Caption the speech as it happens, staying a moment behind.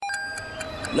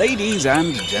Ladies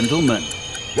and gentlemen,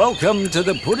 welcome to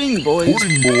the Pudding Boys.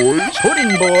 Pudding Boys.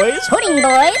 Pudding Boys Pudding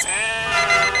Boys.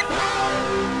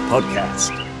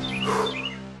 podcast.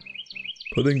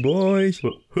 Pudding Boys.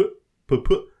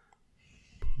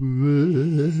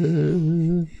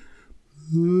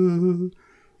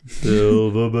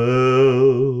 Silver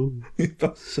bell,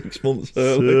 About 6 months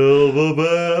early. silver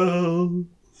bell.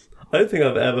 I don't think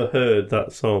I've ever heard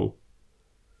that song.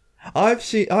 I've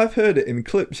heard it in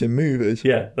clips in movies.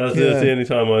 Yeah, that's Yeah. the only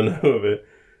time I know of it.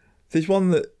 There's one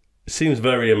that. It seems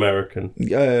very American.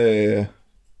 Yeah.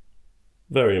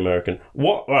 Very American.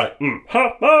 What? Right.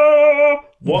 Ha, ha!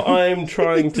 What I'm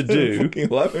trying to do. Fucking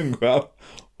lemon grab.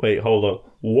 Wait, hold on.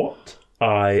 What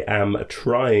I am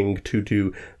trying to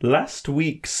do. Last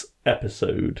week's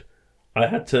episode, I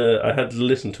had to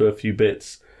listen to a few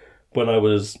bits when I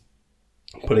was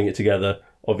putting it together,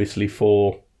 obviously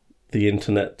for the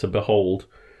internet to beholdeth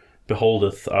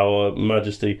our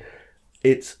majesty.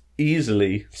 It's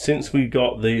easily, since we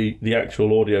got the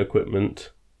actual audio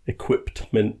equipment,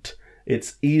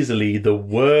 it's easily the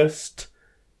worst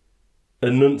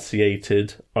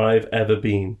enunciated I've ever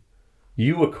been.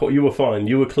 You were fine.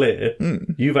 You were clear.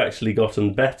 You've actually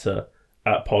gotten better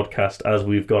at podcast as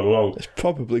we've gone along. It's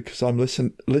probably because I'm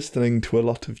listening to a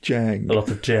lot of Jang. A lot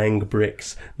of Jang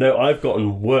bricks. No, I've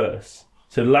gotten worse.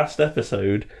 So last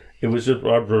episode, it was just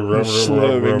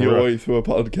Slurring your way through a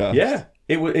podcast. Yeah,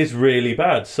 it's really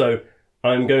bad. So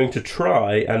I'm going to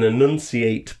try and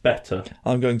enunciate better.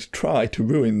 I'm going to try to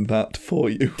ruin that for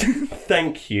you.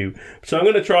 Thank you. So I'm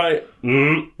going to try.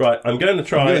 Right, I'm going to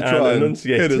try and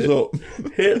enunciate. Hit us up.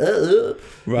 Hit up.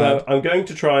 Right. No, I'm going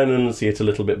to try and enunciate a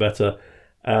little bit better.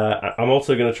 I'm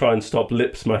also going to try and stop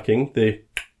lip smacking.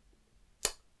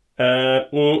 I'm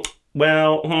going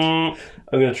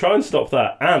to try and stop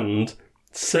that and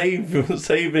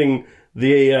saving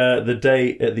the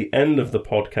day at the end of the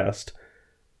podcast.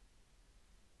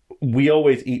 We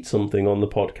always eat something on the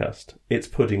podcast. It's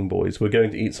Pudding Boys. We're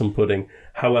going to eat some pudding.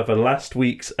 However, last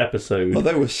week's episode... Well,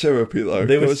 they were syrupy, though.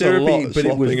 They There were was a lot syrupy, of but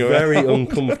it was slopping very around.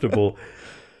 uncomfortable.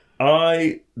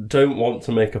 I don't want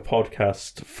to make a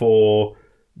podcast for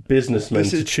businessmen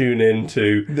to tune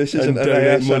into this and isn't an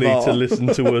donate ASMR. money to listen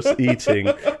to us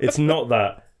eating. It's not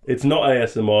that. It's not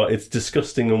ASMR. It's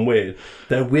disgusting and weird.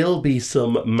 There will be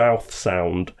some mouth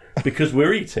sound because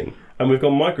we're eating. And we've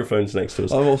got microphones next to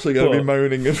us. I'm also going to be But-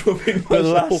 moaning and rubbing But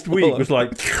myself last week on. was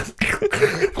like...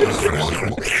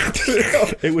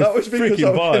 It was that was because freaking I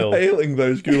was vile. inhaling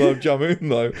those gulab jamun,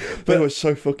 though. They were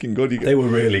so fucking good. They were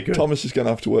really good. Thomas is going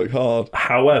to have to work hard.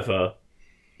 However,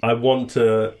 I want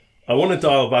to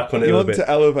dial back on it You a want little bit. to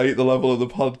elevate the level of the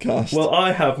podcast. Well,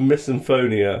 I have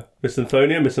misanphobia,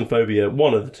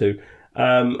 one of the two.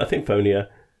 I think phonia.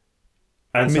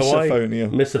 And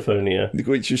misophonia.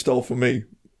 Which you stole from me.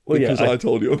 Well, yeah, Because I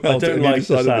told you about I it don't and like you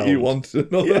the decided that you sound.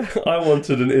 wanted another. Yeah, I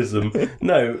wanted an ism.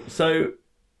 No, so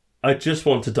I just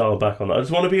want to dial back on that. I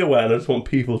just want to be aware, and I just want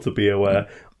people to be aware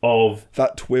of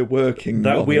That we're working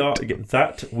that on we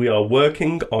it. are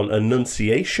working on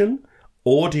enunciation,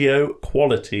 audio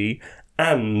quality,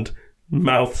 and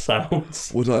mouth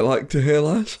sounds. Would I like to hear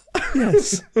less?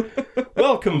 Yes.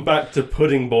 Welcome back to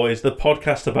Pudding Boys, the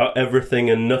podcast about everything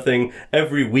and nothing.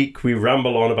 Every week we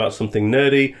ramble on about something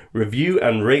nerdy, review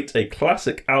and rate a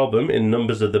classic album in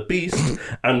Numbers of the Beast,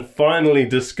 and finally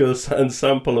discuss and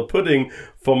sample a pudding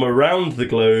from around the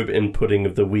globe in Pudding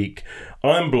of the Week.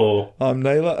 I'm Blore. I'm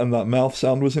Naylor, and that mouth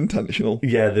sound was intentional.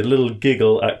 Yeah, the little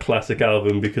giggle at classic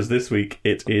album, because this week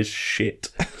it is shit.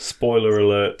 Spoiler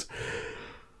alert.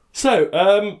 So,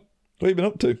 What have you been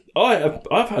up to?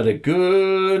 I've had a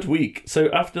good week. So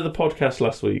after the podcast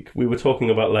last week, we were talking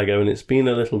about Lego, and it's been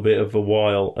a little bit of a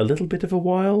while.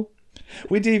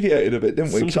 We deviated a bit,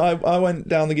 didn't we? 'Cause I went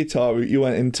down the guitar route, you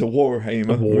went into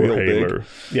Warhammer. Real big.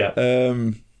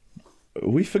 Yeah.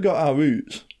 We forgot our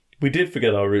roots. We did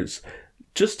forget our roots.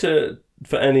 Just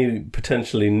for any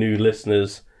potentially new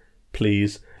listeners,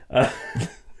 please.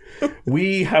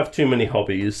 We have too many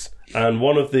hobbies, and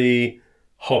one of the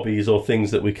hobbies or things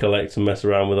that we collect and mess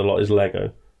around with a lot is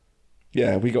Lego.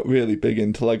 Yeah, we got really big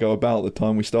into Lego about the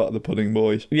time we started the Pudding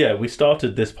Boys. Yeah, we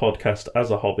started this podcast as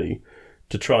a hobby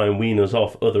to try and wean us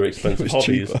off other expensive It was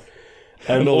hobbies. cheaper.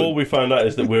 And all we found out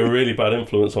is that we're a really bad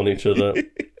influence on each other.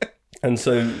 And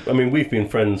so, I mean, we've been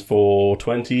friends for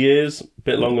 20 years, a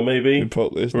bit longer maybe,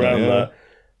 Probably, isn't around it? Yeah. that.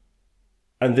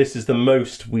 And this is the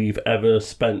most we've ever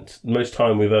spent, most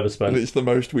time we've ever And spent. it's the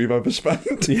most we've ever spent.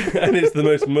 And it's the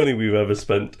most money we've ever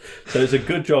spent. So it's a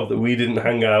good job that we didn't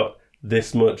hang out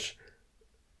this much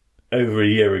over a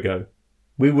year ago.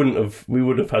 We would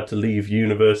have had to leave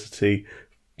university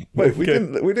Wait, we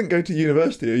didn't go to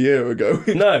university a year ago.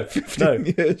 No, 15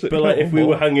 years but ago like if we or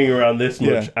were more. hanging around this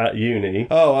much at uni,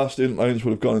 Our student loans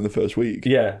would have gone in the first week.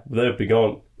 yeah, they'd be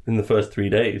gone in the first 3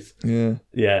 days. Yeah.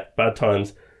 Yeah, bad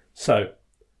times. So,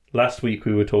 last week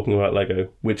we were talking about Lego,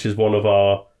 which is one of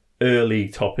our early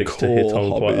topics to hit Core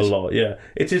on quite a hobbies. lot. Yeah,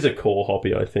 it is a core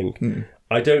hobby, I think.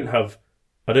 I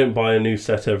don't buy a new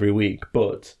set every week,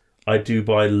 but I do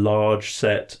buy large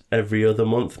set every other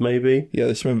month, maybe. Yeah,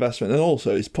 there's some investment, and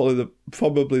also it's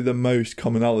probably the most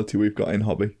commonality we've got in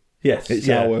hobby. Yes,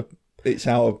 It's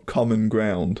our common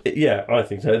ground. Yeah, I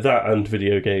think so. That and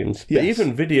video games. But Yes.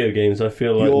 even video games, I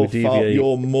feel like we deviate.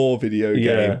 You're more video game,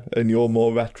 Yeah. and you're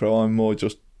more retro. I'm more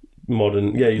just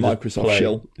Modern, yeah, you just Microsoft play.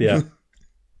 shill. Yeah.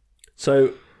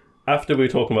 So after we were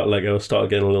talking about Lego, I started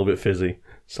getting a little bit fizzy.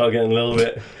 Started getting a little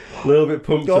bit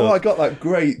pumped Oh, up. I got that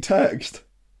great text.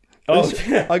 Oh,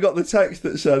 yeah. I got the text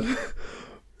that said,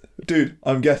 "Dude,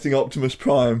 I'm getting Optimus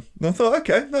Prime." And I thought,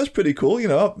 okay, that's pretty cool. You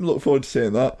know, I look forward to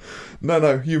seeing that.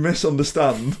 No, you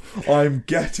misunderstand. I'm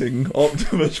getting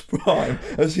Optimus Prime,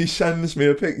 as he sends me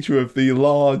a picture of the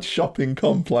large shopping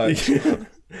complex.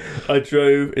 I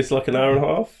drove. It's like an hour and a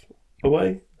half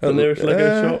away. The nearest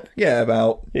Lego shop. Yeah,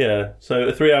 about Yeah, so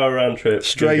a 3-hour round trip.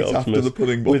 straight to get after Optimus. the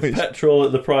Pudding Boys. With petrol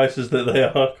at the prices that they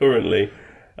are currently.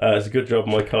 It's a good job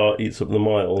my car eats up the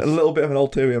miles. A little bit of an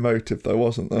ulterior motive, though,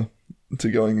 wasn't there,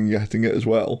 to going and getting it as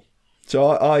well. So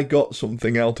I got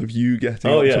something out of you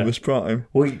getting Optimus Prime.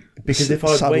 Well, because if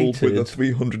I'd saddled waited, with a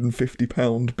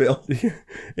 £350 bill.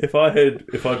 if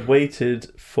I'd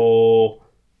waited for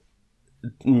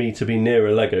me to be near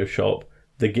a Lego shop,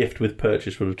 the gift with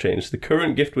purchase would have changed. The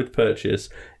current gift with purchase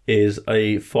is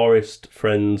a Forest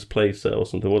Friends playset or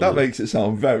something. What That is it? makes it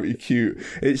sound very cute.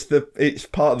 It's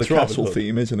part of the It's Robin castle Hood.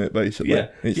 theme, isn't it? Basically, Yeah,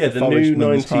 It's the new Forestman's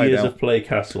 90 years hideout. of Play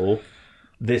Castle.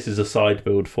 This is a side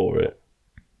build for it.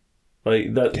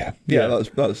 Like that. Yeah,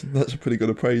 that's a pretty good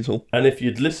appraisal. And if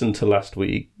you'd listened to last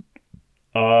week,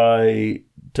 I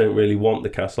don't really want the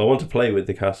castle. I want to play with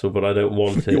the castle, but I don't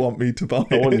want it. You want me to buy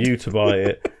I want it? you to buy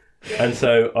it. And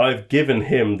so I've given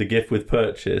him the gift with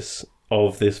purchase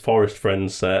of this Forest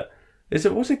Friends set.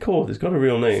 What's it called? It's got a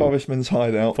real name. Forestman's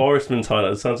hideout. Forestman's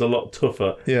Hideout. It sounds a lot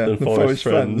tougher Yeah, than the Forest Forest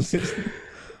Friends. Friends.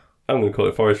 I'm going to call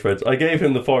it Forest Friends. I gave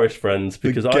him the Forest Friends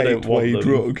because I don't want gateway them.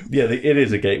 drug. Yeah, it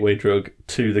is a gateway drug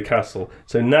to the castle.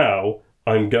 So now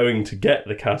I'm going to get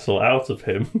the castle out of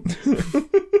him.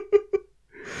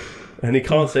 And he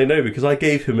can't say no because I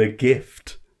gave him a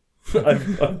gift.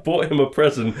 I've bought him a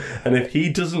present, and if he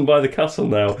doesn't buy the castle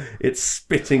now, it's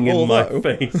spitting in my Although-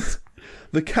 face.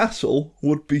 The castle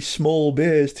would be small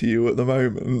beers to you at the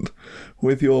moment,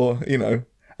 with your,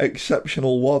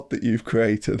 exceptional wad that you've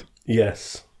created.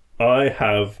 Yes, I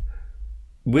have.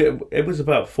 It was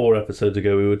about 4 episodes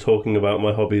ago we were talking about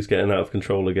my hobbies getting out of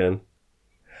control again.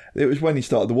 It was when you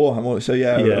started the Warhammer, wasn't it? So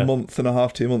yeah, Yeah. a month and a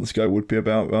half, 2 months ago would be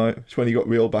about right. It's when you got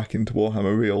real back into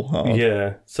Warhammer real hard.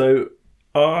 Yeah, so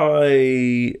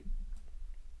I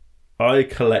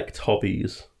collect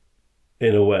hobbies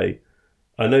in a way.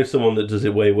 I know someone that does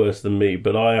it way worse than me,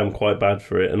 but I am quite bad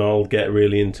for it, and I'll get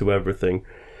really into everything.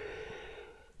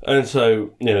 And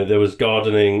so, there was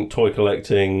gardening, toy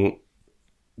collecting,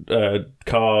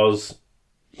 cars,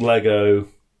 Lego,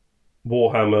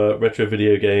 Warhammer, retro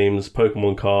video games,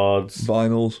 Pokemon cards,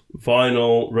 Vinyls.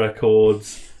 vinyl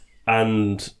records,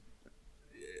 and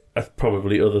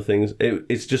probably other things.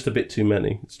 It's just a bit too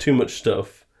many. It's too much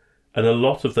stuff. And a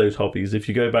lot of those hobbies, if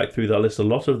you go back through that list, a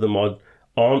lot of them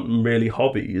aren't really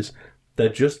hobbies. They're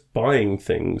just buying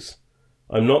things.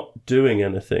 I'm not doing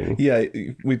anything. Yeah,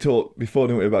 we talked before,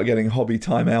 didn't we, about getting hobby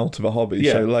time out of a hobby.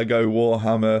 Yeah. So Lego,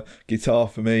 Warhammer, guitar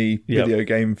for me, Yep. video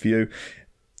game for you.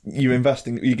 You get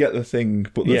the thing,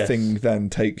 but the Yes. thing then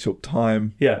takes up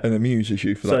time Yeah. and amuses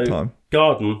you for So that time.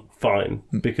 garden, fine,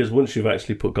 because once you've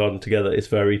actually put garden together, it's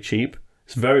very cheap.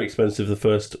 It's very expensive the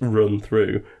first run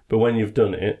through, but when you've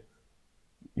done it,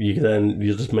 you're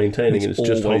just maintaining it. It's It's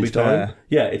just hobby always time. there.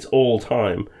 Yeah, it's all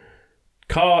time.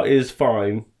 Car is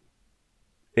fine.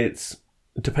 It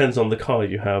depends on the car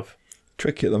you have.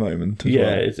 Tricky at the moment as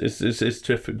Yeah, well. it's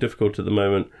difficult at the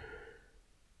moment.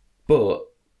 But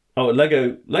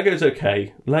Lego's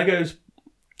okay. Lego's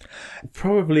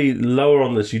probably lower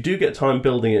on this. You do get time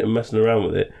building it and messing around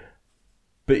with it,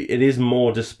 but it is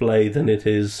more display than it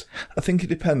is. I think it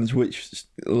depends which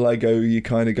Lego you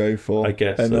kind of go for. I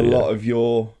guess And so, a yeah. lot of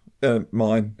a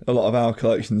lot of our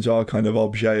collections are kind of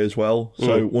objet as well.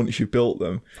 So once you've built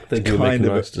them, They it's do make kind a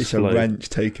of nice it's a display. wrench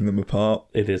taking them apart.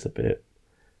 It is a bit.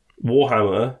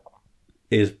 Warhammer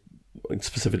is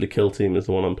specifically Kill Team is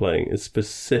the one I'm playing. It's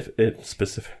specific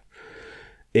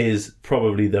is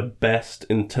probably the best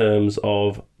in terms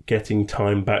of getting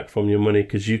time back from your money,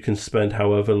 because you can spend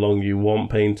however long you want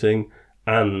painting,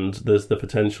 and there's the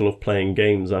potential of playing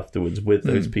games afterwards with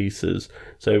those pieces.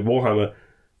 So Warhammer,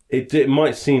 it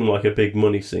might seem like a big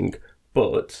money sink,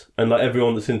 but, and like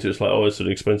everyone that's into it's like, oh, it's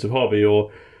an expensive hobby,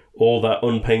 or all that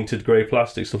unpainted grey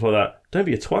plastic, stuff like that. Don't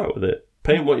be a twat with it.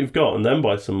 Paint what you've got and then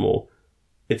buy some more.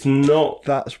 It's not...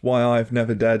 That's why I've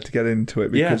never dared to get into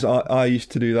it, because I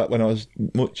used to do that when I was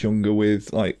much younger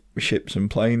with like ships and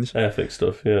planes. Airfix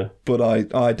stuff, yeah. But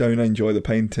I don't enjoy the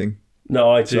painting. No,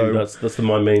 I do. So that's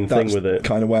my main thing with it.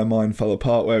 Kind of where mine fell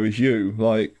apart, whereas you,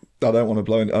 like, I don't want to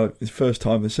blow in... it's the first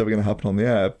time this is ever going to happen on the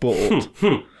air,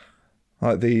 but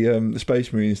like the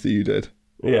Space Marines that you did...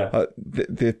 Yeah.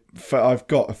 I've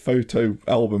got a photo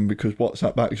album because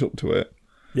WhatsApp backs up to it.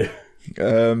 Yeah.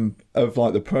 Of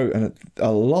like the pro, and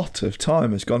a lot of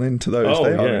time has gone into those. Oh,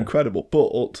 they are yeah. incredible,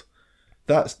 but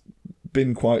that's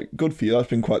been quite good for you.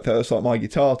 That's like my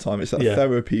guitar time. It's that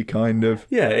therapy kind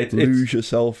of lose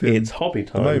yourself in. It's hobby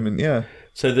time. The moment, yeah.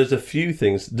 So there's a few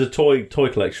things. The toy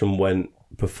collection went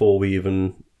before we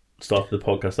even started the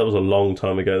podcast. That was a long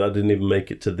time ago. That didn't even make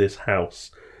it to this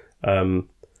house.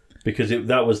 Because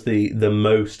that was the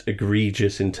most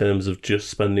egregious in terms of just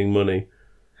spending money.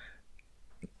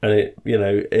 And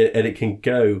it can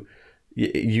go.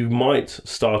 You might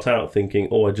start out thinking,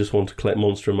 "Oh, I just want to collect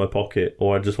Monster in my pocket,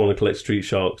 or I just want to collect Street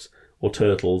Sharks or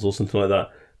Turtles or something like that."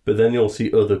 But then you'll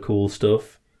see other cool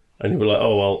stuff, and you'll be like,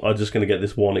 "Oh, well, I'm just going to get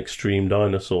this one extreme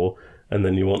dinosaur," and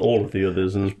then you want all of the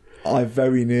others. And I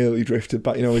very nearly drifted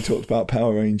back. We talked about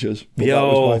Power Rangers. But that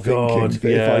was my thinking.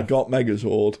 That if I got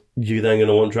Megazord, you're then going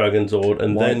to want Dragonzord,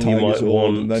 and then you might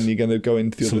want... And then you're going to go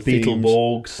into the some other themes.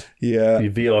 Beetleborgs, your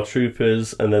VR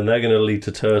Troopers, and then they're going to lead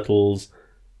to Turtles.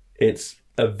 It's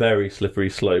a very slippery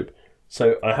slope.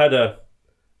 So I had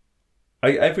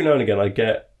every now and again I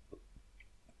get,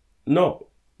 not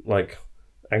like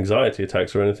anxiety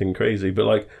attacks or anything crazy, but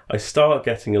like I start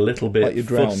getting a little bit like you're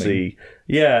fussy.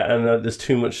 Yeah, and there's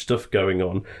too much stuff going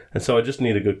on, and so I just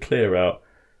need a good clear out.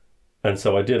 And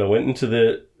so I did. I went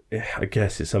into I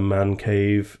guess it's a man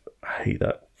cave. I hate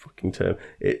that fucking term.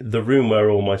 The room where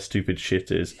all my stupid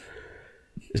shit is.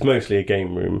 It's mostly a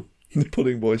game room. The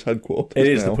Pudding Boys headquarters. It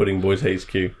is the Pudding Boys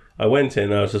HQ. I went in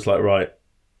and I was just like, right,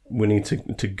 we need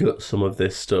to gut some of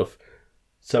this stuff.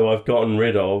 So I've gotten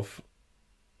rid of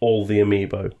all the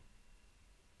amiibo.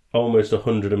 Almost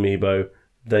 100 amiibo.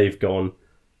 They've gone.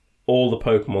 All the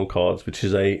Pokemon cards, which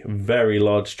is a very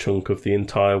large chunk of the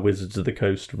entire Wizards of the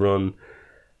Coast run.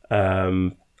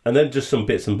 And then just some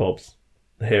bits and bobs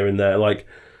here and there, like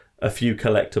a few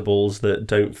collectibles that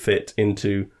don't fit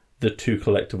into the 2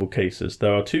 collectible cases.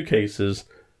 There are 2 cases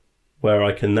where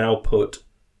I can now put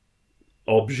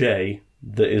objet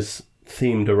that is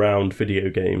themed around video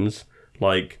games,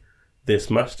 like this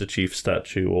Master Chief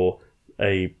statue or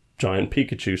a giant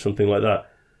Pikachu, something like that.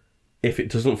 If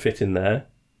it doesn't fit in there,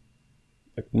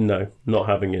 no, not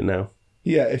having it now.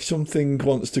 Yeah, if something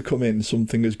wants to come in,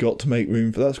 something has got to make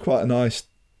room for. That's quite a nice,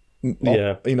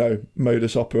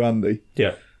 modus operandi.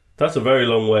 Yeah, that's a very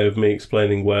long way of me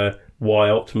explaining why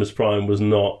Optimus Prime was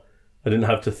not. I didn't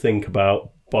have to think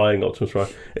about buying Optimus Prime.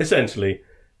 Essentially,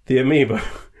 the amiibo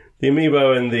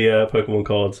and the Pokemon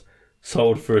cards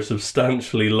sold for a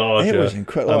substantially larger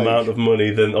amount of money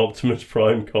than Optimus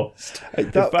Prime cost. I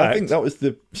think that was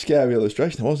the scary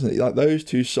illustration, wasn't it? Like those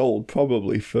 2 sold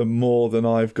probably for more than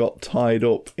I've got tied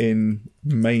up in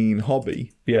main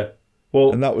hobby. Yeah.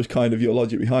 Well, and that was kind of your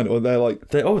logic behind it. Or they're like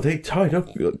they tied up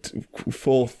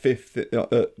 4th,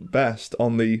 5th at best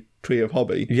on the tree of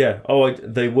hobby. Yeah. Oh,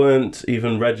 they weren't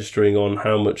even registering on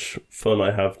how much fun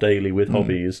I have daily with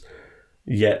hobbies.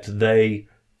 Yet they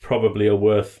probably are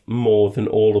worth more than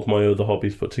all of my other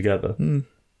hobbies put together.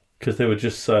 Because there were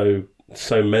just so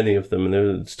many of them, and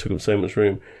they just took up so much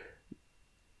room.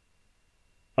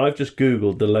 I've just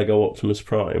Googled the Lego Optimus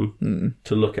Prime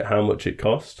to look at how much it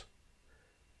cost.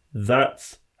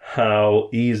 That's how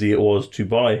easy it was to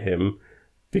buy him,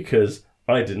 because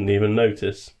I didn't even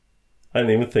notice. I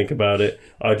didn't even think about it.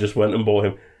 I just went and bought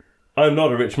him. I'm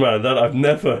not a rich man. I've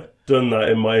never done that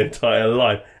in my entire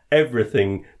life.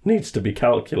 Everything needs to be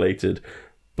calculated.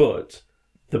 But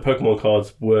the Pokemon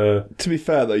cards were... To be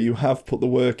fair, though, you have put the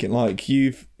work in. Like,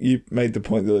 you made the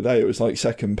point the other day, it was like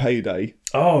second payday.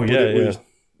 Oh, yeah.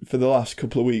 For the last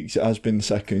couple of weeks, it has been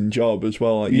second job as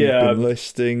well. Like, you've been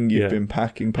listing, you've been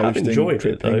packing, posting, I've enjoyed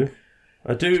tripping. it,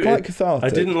 though. I do. It's quite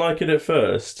cathartic. I didn't like it at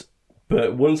first,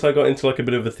 but once I got into like a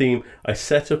bit of a theme, I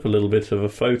set up a little bit of a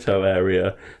photo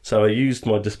area. So I used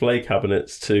my display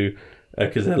cabinets to...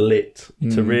 because they're lit,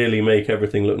 to really make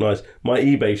everything look nice. My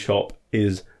eBay shop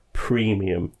is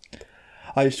premium.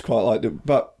 I used to quite like it,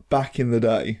 but back in the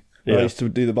day, I used to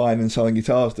do the buying and selling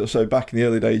guitar stuff. So back in the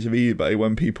early days of eBay,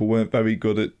 when people weren't very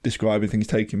good at describing things,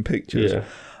 taking pictures,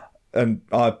 and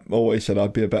I always said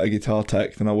I'd be a better guitar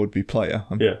tech than I would be player.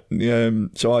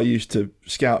 So I used to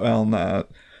scout around that,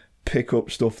 pick up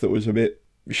stuff that was a bit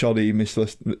shoddy,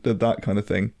 mislisted, that kind of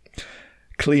thing,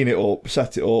 clean it up,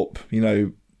 set it up,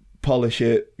 polish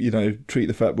it, treat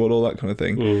the fretboard, all that kind of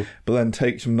thing. But then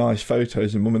take some nice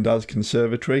photos in mum and dad's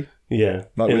conservatory. Yeah.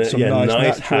 Like with some nice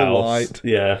natural house. light.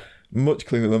 Yeah. Much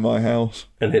cleaner than my house.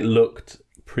 And it looked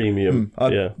premium.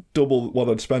 I'd double what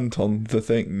I'd spent on the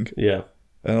thing. Yeah.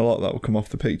 And a lot of that would come off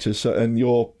the pictures. So, and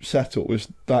your setup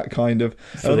was that kind of...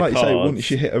 And like you say, once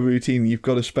you hit a routine, you've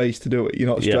got a space to do it. You're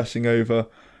not stressing over...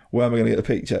 Where am I going to get the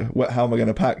picture? How am I going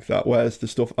to pack that? Where's the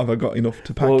stuff? Have I got enough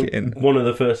to pack it in? One of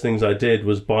the first things I did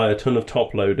was buy a ton of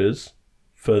top loaders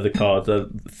for the cards,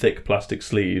 thick plastic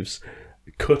sleeves,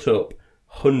 cut up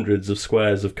hundreds of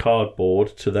squares of cardboard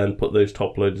to then put those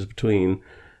top loaders between,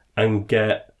 and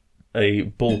get a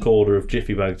bulk order of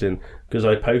Jiffy bags in, because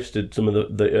I posted some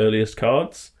of the earliest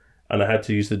cards and I had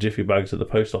to use the Jiffy bags at the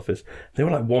post office. They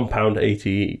were like £1.80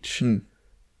 each.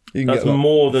 That's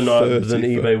more than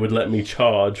eBay would let me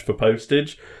charge for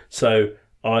postage. So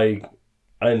I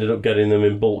ended up getting them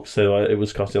in bulk, so it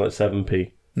was costing like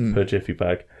 7p per Jiffy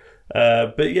bag.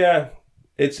 But yeah,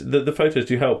 it's the photos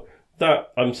do help.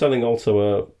 That I'm selling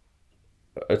also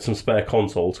some spare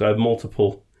consoles. I have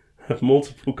multiple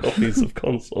copies of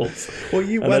consoles. Well,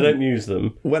 I don't use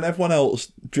them. When everyone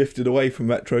else drifted away from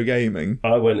retro gaming,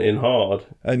 I went in hard.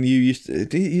 And you used to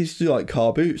do like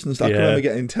car boots and stuff. I remember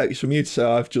getting texts from you to say,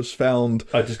 I just got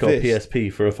a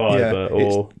PSP for a £5, or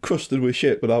it's crusted with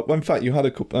shit. But in fact, you had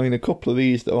a couple of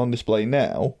these that are on display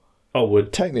now.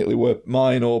 Would technically were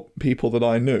mine or people that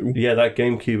I knew. Yeah, that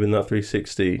GameCube and that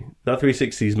 360. That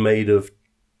 360 is made of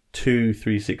 2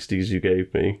 360s you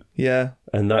gave me. Yeah.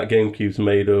 And that GameCube's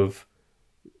made of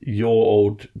your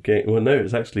old game. Well, no,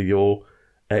 it's actually your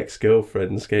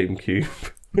ex-girlfriend's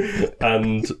GameCube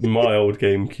and my old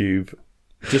GameCube,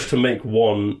 just to make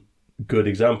one good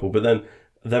example. But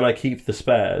then I keep the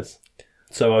spares.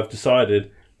 So I've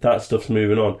decided that stuff's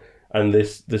moving on. And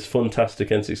this fantastic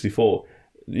N64,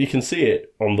 you can see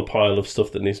it on the pile of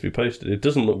stuff that needs to be posted. It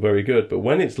doesn't look very good, but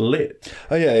when it's lit...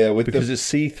 Oh, yeah. Because it's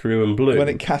see-through and blue. When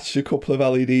it catches a couple of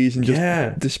LEDs and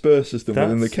just disperses them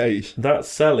within the case. That's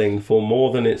selling for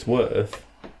more than it's worth,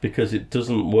 because it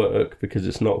doesn't work, because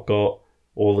it's not got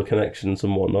all the connections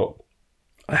and whatnot.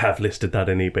 I have listed that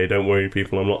in eBay, don't worry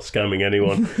people, I'm not scamming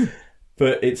anyone.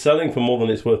 But it's selling for more than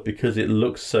it's worth because it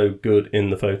looks so good in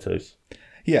the photos.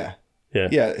 Yeah.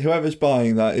 Whoever's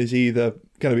buying that is either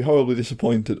going to be horribly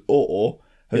disappointed or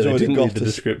has already got the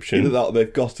description. Either that or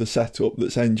they've got a setup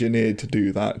that's engineered to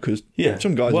do that, because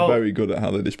some guys are very good at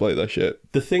how they display their shit.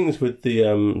 The things with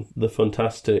the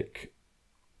fantastic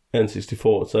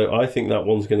N64, so I think that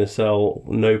one's going to sell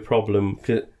no problem.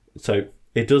 So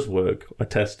it does work. I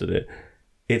tested it.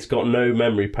 It's got no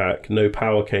memory pack, no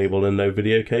power cable and no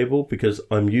video cable, because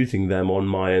I'm using them on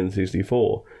my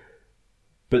N64.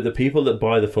 But the people that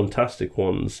buy the fantastic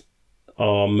ones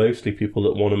are mostly people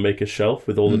that want to make a shelf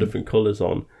with all the different colours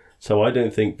on. So I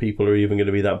don't think people are even going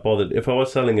to be that bothered. If I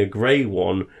was selling a grey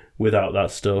one without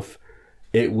that stuff,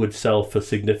 it would sell for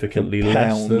significantly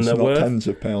less than they're worth. Tens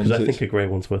of pounds. Because I think a grey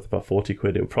one's worth about 40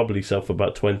 quid. It would probably sell for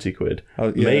about 20 quid.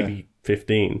 Maybe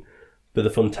 15. But the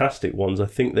fantastic ones, I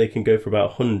think they can go for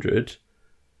about 100.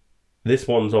 This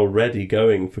one's already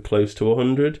going for close to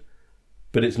 100.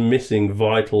 But it's missing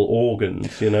vital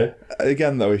organs,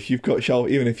 Again, though, if you've got shelf,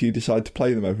 even if you decide to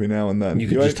play them every now and then,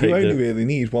 you only really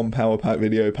need one power pack,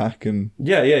 video pack, and...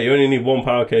 Yeah, you only need one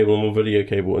power cable and one video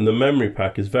cable, and the memory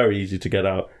pack is very easy to get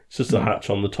out. It's just a hatch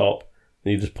on the top,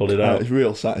 and you just pull it out. It's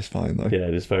real satisfying, though. Yeah,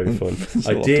 it is very fun.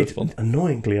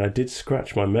 Annoyingly, I did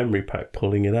scratch my memory pack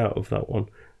pulling it out of that one,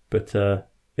 but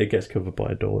it gets covered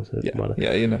by a door, so it doesn't matter.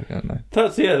 Yeah, no.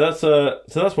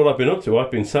 That's what I've been up to.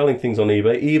 I've been selling things on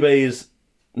eBay. eBay's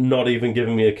not even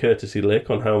giving me a courtesy lick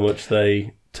on how much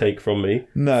they take from me.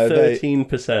 No,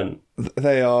 13%.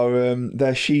 They are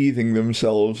they're sheathing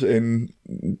themselves in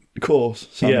coarse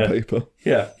sandpaper.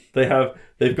 Yeah,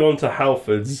 they've gone to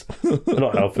Halfords,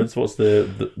 not Halfords. What's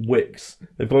the Wicks?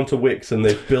 They've gone to Wicks and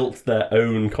they've built their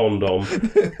own condom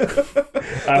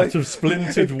out of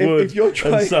splintered wood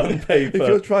and sandpaper. If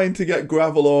you're trying to get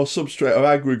gravel or substrate or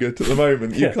aggregate at the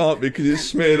moment, you can't, because it's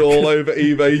smeared all over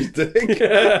eBay's dick.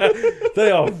 Yeah,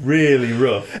 they are really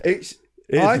rough.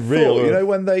 I thought,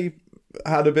 when they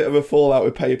had a bit of a fallout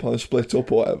with PayPal and split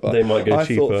up or whatever, they might go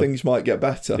cheaper. I thought things might get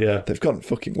better. Yeah. They've gotten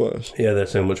fucking worse. Yeah, they're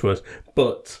so much worse.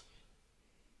 But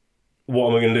what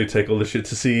am I going to do? Take all this shit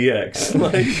to CEX?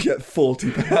 Like, You get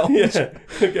 £40.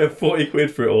 yeah, get 40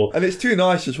 quid for it all. And it's too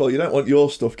nice as well. You don't want your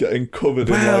stuff getting covered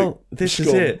in like this scum.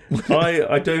 is it.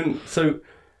 I don't. So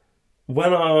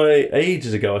when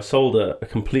ages ago, I sold a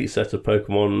complete set of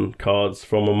Pokemon cards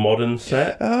from a modern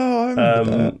set. Oh, I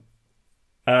remember that.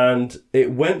 And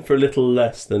it went for a little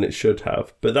less than it should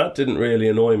have, but that didn't really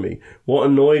annoy me. What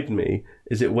annoyed me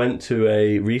is it went to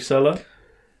a reseller,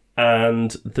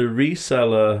 and the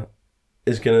reseller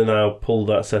is going to now pull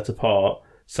that set apart,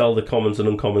 sell the commons and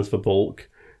uncommons for bulk,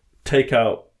 take them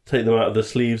out of the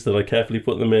sleeves that I carefully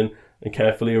put them in and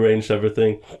carefully arranged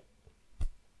everything,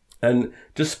 and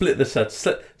just split the set,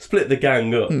 split the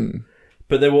gang up.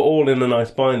 But they were all in a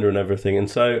nice binder and everything, and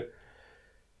so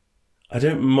I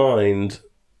don't mind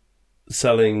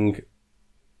selling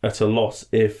at a loss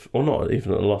or not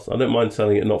even at a loss. I don't mind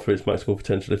selling it not for its maximum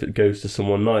potential if it goes to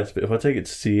someone nice, but if I take it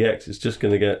to CEX, it's just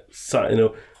going to get sat in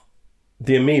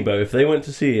the Amiibo, if they went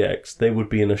to CEX, they would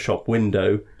be in a shop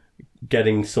window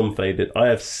getting sun faded. I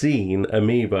have seen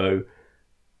Amiibo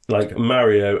like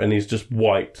Mario and he's just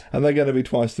white. And they're going to be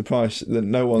twice the price that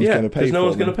no one's going to pay for them. because no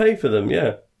one's going to pay for them,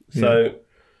 So...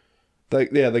 They're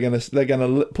going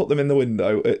to put them in the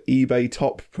window at eBay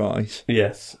top price.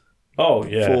 Yes. Oh,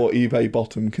 yeah. For eBay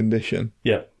bottom condition.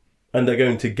 Yeah. And they're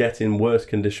going to get in worse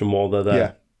condition while they're there.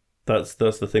 Yeah. That's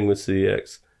the thing with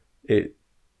CEX. It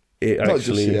Not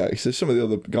actually... just CX, there's some of the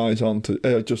other guys on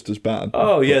just as bad.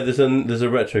 Oh, yeah, there's a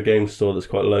retro game store that's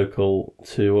quite local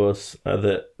to us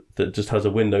that just has a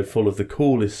window full of the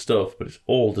coolest stuff, but it's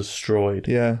all destroyed.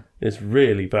 Yeah. It's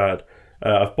really bad.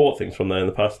 I've bought things from there in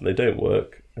the past and they don't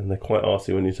work, and they're quite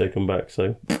arsey when you take them back,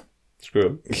 so screw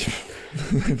them.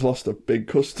 They've lost a big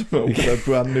customer with their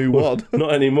brand new wad.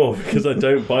 Not anymore, because I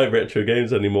don't buy retro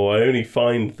games anymore. I only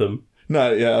find them.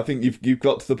 No, yeah, I think you've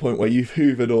got to the point where you've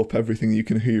hoovered up everything you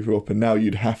can hoover up, and now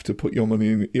you'd have to put your money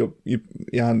in your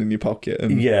hand in your pocket.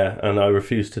 And Yeah, and I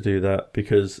refuse to do that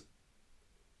because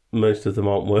most of them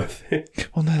aren't worth it.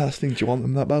 well, no, that's the thing. Do you want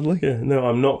them that badly? Yeah, no,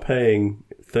 I'm not paying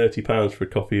 £30 for a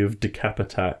copy of Decap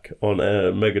Attack on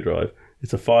a Mega Drive.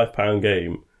 It's a £5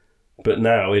 game, but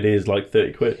now it is like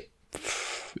 30 quid.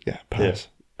 Yeah, pass.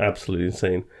 Yeah, absolutely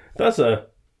insane. That's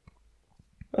what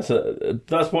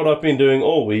I've been doing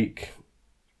all week,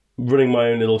 running my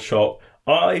own little shop.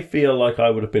 I feel like I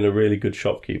would have been a really good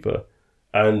shopkeeper.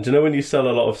 And you know when you sell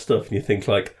a lot of stuff and you think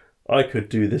like, I could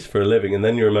do this for a living, and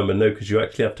then you remember no, because you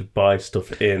actually have to buy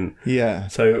stuff in. Yeah.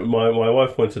 So my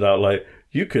wife pointed out like,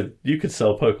 you could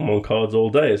sell Pokemon cards all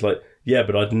day. It's like, yeah,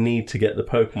 but I'd need to get the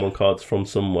Pokemon cards from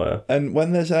somewhere. And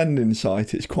when there's end in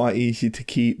sight, it's quite easy to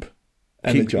keep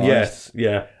energized. Yes,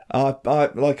 yeah. I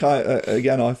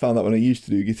found that when I used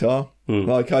to do guitar.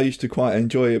 Like, I used to quite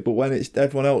enjoy it, but when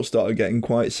everyone else started getting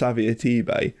quite savvy at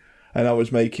eBay, and I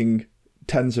was making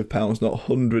tens of pounds, not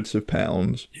hundreds of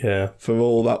pounds, for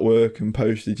all that work and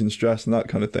postage and stress and that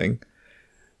kind of thing,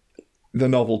 the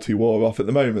novelty wore off. At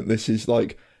the moment, this is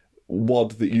like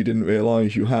wad that you didn't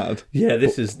realise you had. Yeah,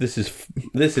 this is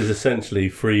essentially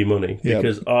free money,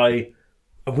 because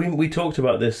we talked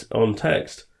about this on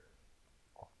text.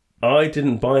 I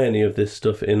didn't buy any of this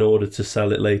stuff in order to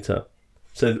sell it later.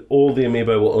 So all the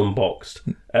Amiibo were unboxed.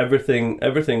 Everything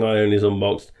I own is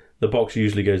unboxed. The box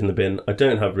usually goes in the bin. I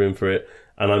don't have room for it,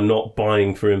 and I'm not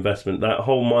buying for investment. That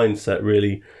whole mindset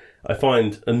really, I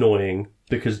find annoying,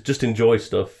 because just enjoy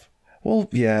stuff. Well,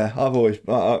 yeah, I've always...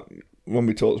 when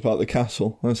we talked about the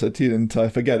castle, I said to you, didn't I,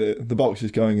 forget it, the box is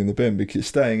going in the bin because it's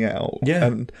staying out. Yeah.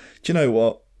 And do you know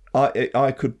what?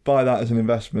 I could buy that as an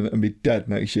investment and be dead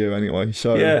next year anyway.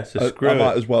 So, screw I it.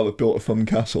 might as well have built a fun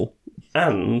castle.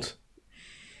 And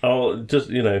I'll just,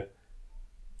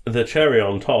 the cherry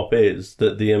on top is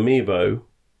that the Amiibo,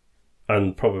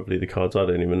 and probably the cards, I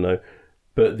don't even know,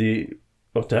 but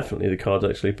definitely the cards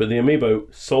actually, but the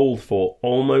Amiibo sold for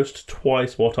almost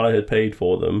twice what I had paid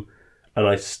for them, and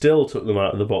I still took them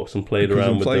out of the box and played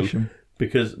around with them.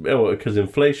 Because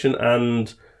inflation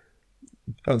and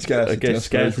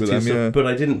scarcity with them, yeah. But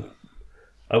I didn't.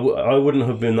 I wouldn't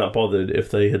have been that bothered if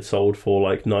they had sold for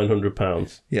like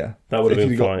 £900. Yeah, that would have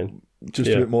been fine. Just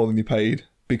a bit more than you paid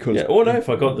because. Yeah, or no, if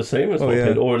I got the same as what I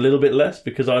paid, or a little bit less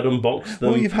because I'd unboxed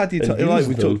them. Well, you've had your time, like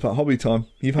we talked about hobby time.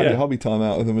 You've had your hobby time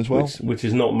out of them as well, which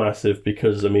is not massive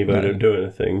because Amiibo don't do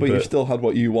anything. But you've still had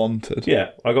what you wanted. Yeah,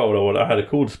 I got what I wanted. I had a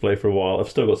cool display for a while. I've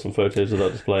still got some photos of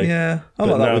that display. Yeah, I but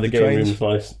like that now with the the game trains. room's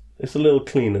nice. It's a little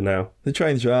cleaner now. The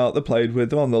trains are out, they're played with,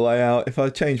 they're on the layout. If I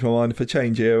change my mind, if I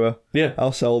change era,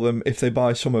 I'll sell them. If they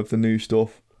buy some of the new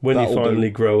stuff, when you finally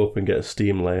grow up and get a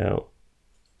Steam layout.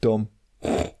 Dumb.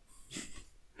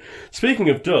 Speaking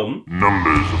of dumb,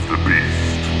 Numbers of the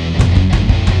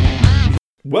Beast.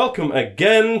 Welcome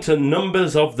again to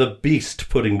Numbers of the Beast,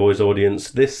 Pudding Boys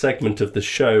audience. This segment of the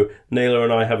show, Naylor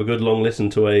and I have a good long listen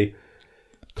to a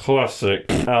classic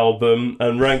album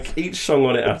and rank each song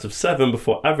on it out of 7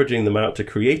 before averaging them out to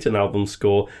create an album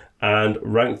score and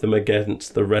rank them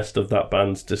against the rest of that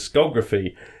band's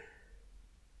discography.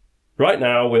 Right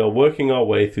now, we are working our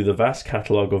way through the vast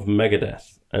catalogue of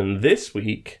Megadeth, and this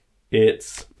week,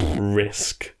 it's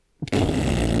Risk.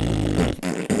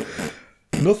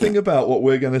 Nothing about what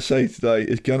we're going to say today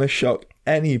is going to shock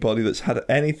anybody that's had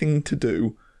anything to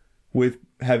do with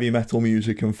heavy metal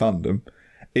music and fandom.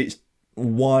 It's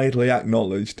widely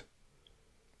acknowledged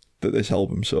that this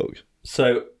album sucks.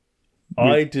 So,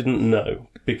 I didn't know,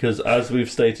 because as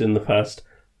we've stated in the past,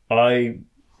 I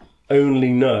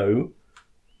only know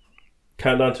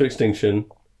Countdown to Extinction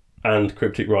and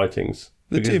Cryptic Writings.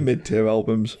 The two mid-tier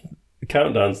albums.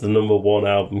 Countdown's the number 1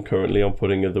 album currently on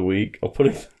Pudding of the Week. On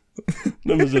Pudding...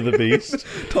 Numbers of the Beast.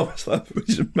 Thomas Lambert was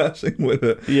just messing with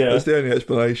it. Yeah. That's the only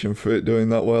explanation for it doing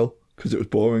that well, because it was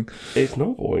boring. It's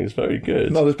not boring, it's very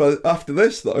good. Not as bad. After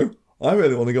this, though, I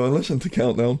really want to go and listen to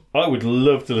Countdown. I would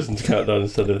love to listen to Countdown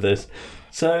instead of this.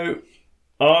 So,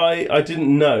 I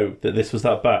didn't know that this was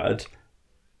that bad.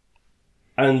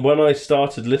 And when I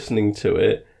started listening to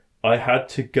it, I had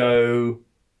to go...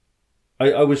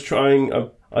 I was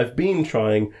trying... I've been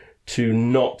trying to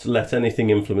not let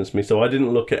anything influence me. So I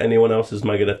didn't look at anyone else's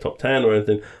Megadeth top 10 or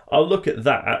anything. I'll look at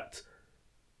that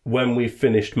when we've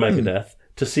finished Megadeth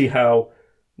to see how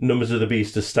Numbers of the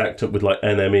Beast is stacked up with like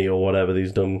NME or whatever,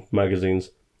 these dumb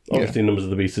magazines. Obviously, Numbers of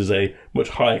the Beast is a much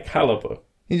higher calibre.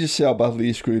 You just see how badly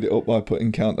you screwed it up by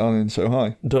putting Countdown in so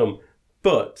high. Dumb.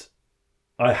 But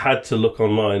I had to look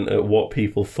online at what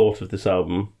people thought of this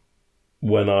album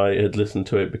when I had listened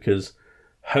to it, because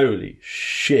holy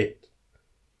shit.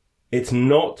 It's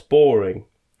not boring.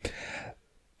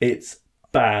 It's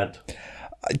bad.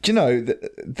 Do you know,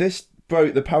 this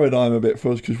broke the paradigm a bit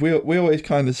for us, because we always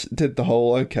kind of did the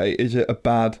whole, okay, is it a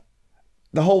bad...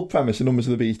 The whole premise of Numbers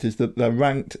of the Beast is that they're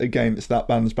ranked against that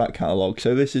band's back catalogue.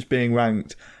 So this is being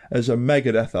ranked as a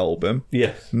Megadeth album,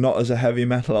 Yes. not as a heavy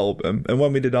metal album. And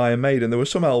when we did Iron Maiden, there were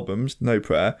some albums, No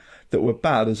Prayer, that were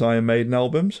bad as Iron Maiden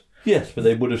albums. Yes, but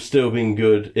they would have still been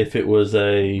good if it was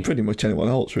a... Pretty much anyone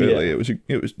else, really. Yeah.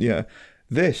 It was.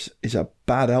 This is a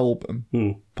bad album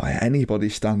by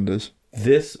anybody's standards.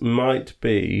 This might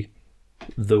be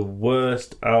the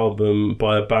worst album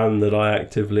by a band that I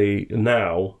actively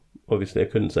now... Obviously, I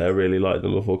couldn't say I really liked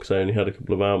them before because I only had a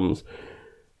couple of albums.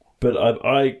 But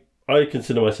I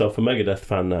consider myself a Megadeth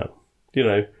fan now. You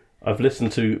know, I've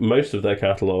listened to most of their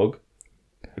catalogue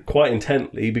quite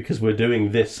intently because we're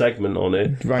doing this segment on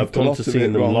it. I've gone to see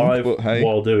them live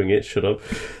while doing it. Shut up.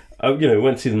 Went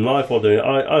to see them live while doing it.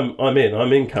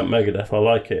 I'm in Camp Megadeth. I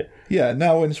like it. Yeah.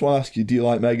 Now, when someone asks you, "Do you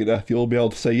like Megadeth?" you'll be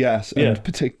able to say yes, and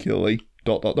particularly ...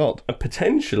 And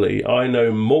potentially, I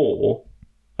know more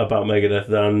about Megadeth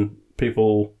than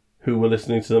people who were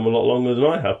listening to them a lot longer than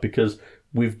I have, because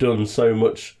we've done so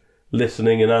much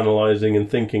listening and analysing and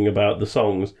thinking about the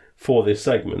songs for this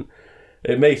segment.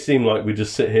 It may seem like we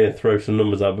just sit here and throw some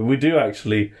numbers out, but we do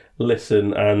actually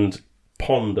listen and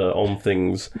ponder on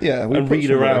things and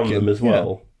read around them as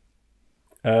well.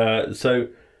 Yeah.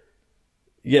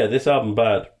 This album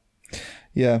bad.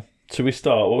 Yeah. Should we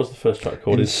start? What was the first track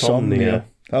called? Insomnia.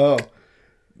 Oh.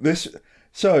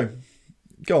 So,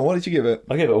 go on, what did you give it?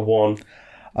 I gave it a 1.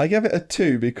 I gave it a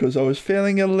 2 because I was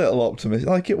feeling a little optimistic.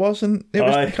 Like, it was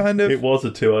kind of... It was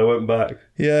a 2, I went back.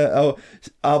 Yeah,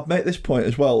 I'll make this point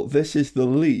as well. This is the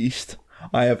least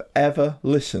I have ever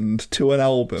listened to an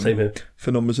album Same here.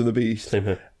 for Numbers of the Beast. Same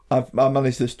here. I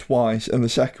managed this twice, and the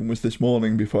second was this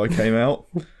morning before I came out.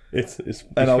 It's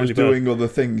and I was really doing bad. other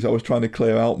things. I was trying to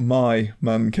clear out my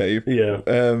man cave. Yeah.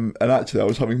 And actually, I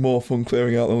was having more fun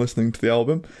clearing out than listening to the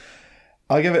album.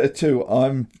 I give it a 2.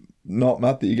 I'm not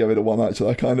mad that you gave it a 1, actually.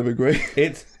 I kind of agree.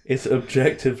 It's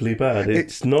objectively bad.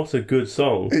 It's not a good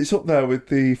song. It's up there with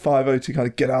the 5:02 kind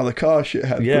of get out of the car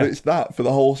shithead, Yeah. but it's that for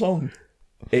the whole song.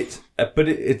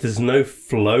 There's no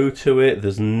flow to it.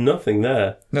 There's nothing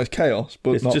there. No, it's chaos,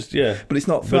 but It's just But it's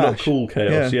not but thrash. not cool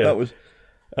chaos. Yeah. that was.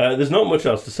 There's not much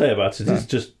else to say about it. It's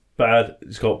just bad.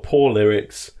 It's got poor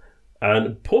lyrics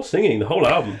and poor singing. The whole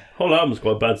album's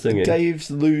got bad singing. Dave's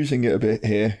losing it a bit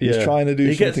here. He's Yeah. trying to do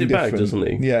He something gets it different, back, doesn't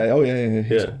he? Yeah. Oh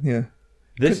yeah. Yeah.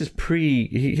 This is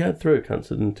he had throat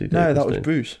cancer, didn't he? No, Dave that was Mustaine?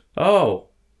 Bruce. Oh,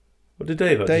 what did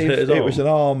Dave have? Just hit his it arm? was an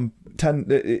arm.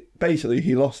 Basically,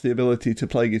 he lost the ability to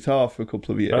play guitar for a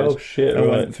couple of years. Oh shit! And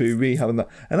Right. went through rehab and that.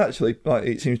 And actually,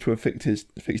 it seems to have fixed his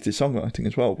songwriting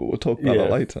as well. But we'll talk about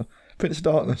that later. Prince of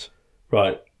Darkness.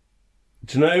 Right.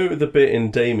 Do you know the bit in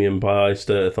Damien by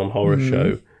Iced Earth on Horror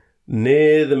Show?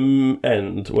 near the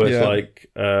end, where it's Yeah. like,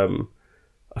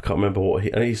 I can't remember what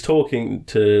and he's talking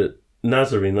to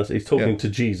Nazarene, he's talking to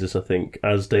Jesus, I think,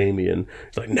 as Damien.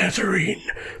 It's like, Nazarene,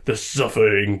 the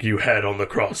suffering you had on the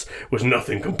cross was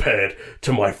nothing compared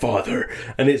to my father.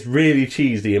 And it's really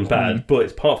cheesy and bad, but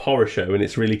it's part of horror show and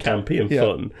it's really campy and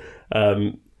fun.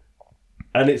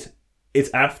 And it's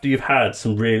after you've had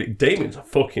some really... Damien's a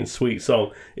fucking sweet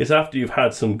song. It's after you've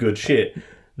had some good shit.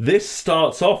 This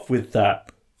starts off with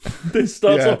that. This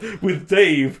starts off with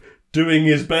Dave doing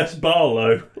his best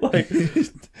Barlow. Like,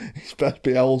 His best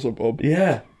Beelzebub.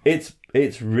 yeah,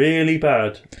 it's really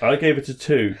bad. I gave it a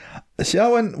 2. See, I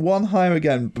went one higher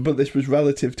again, but this was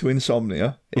relative to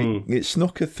Insomnia. It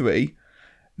snuck a 3.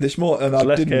 This more, and It's I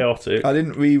less didn't. chaotic. I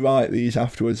didn't rewrite these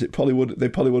afterwards. They probably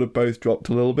would have both dropped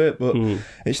a little bit, but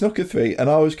it snuck a 3, and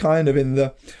I was kind of in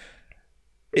the.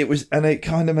 It was, and it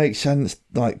kind of makes sense,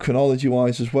 like chronology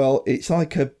wise as well. It's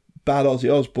like a bad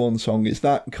Ozzy Osbourne song. It's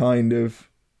that kind of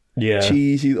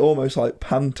cheesy, almost like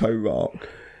panto rock.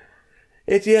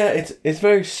 It's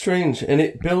very strange, and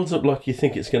it builds up like you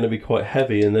think it's going to be quite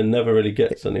heavy, and then never really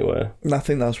gets anywhere. And I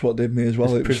think that's what did me as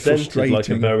well. It's It was presented frustrating. like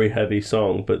a very heavy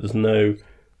song, but there's no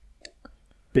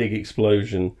big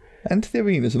explosion. Enter the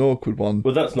Arena is an awkward one.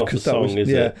 Well, that's not the 'Cause that song, was- is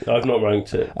it? I've not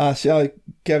ranked it. See, I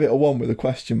gave it a 1 with a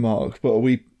question mark, but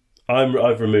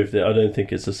I've removed it. I don't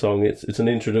think it's a song. It's an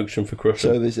introduction for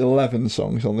Crusher. so there's 11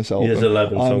 songs on this album. There's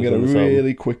 11 songs I'm going on to this album.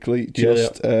 really quickly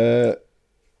just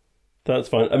That's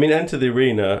fine. I mean, Enter the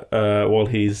Arena, while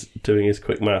he's doing his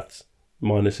quick maths,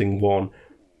 minusing 1.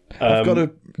 I've got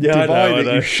to yeah, divide I it,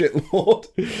 know. you shitlord.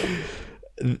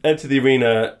 Enter the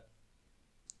Arena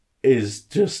is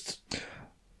just...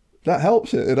 That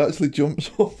helps it. It actually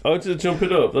jumps up. Oh, to jump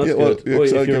it up. That's Yeah, well, good. yeah,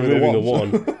 Wait, 'cause I if you're gave it a removing a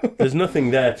 1. 1, there's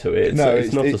nothing there to it.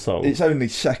 It's not a song. It's only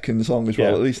second song as well.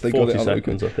 Yeah, At least they 40 got it on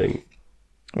seconds, I think.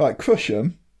 Right, Crush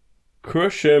 'Em.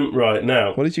 Crush 'Em, right,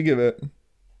 now. What did you give it?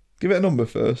 Give it a number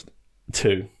first.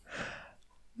 2.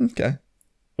 Okay.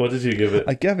 What did you give it?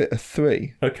 I gave it a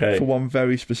 3 Okay. for one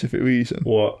very specific reason.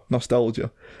 What?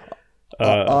 Nostalgia.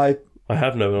 I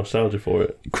have no nostalgia for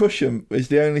it. Crush 'Em is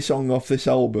the only song off this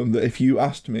album that if you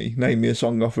asked me, name me a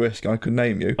song off Risk, I could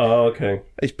name you. Oh, okay.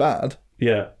 It's bad,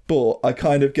 Yeah. but I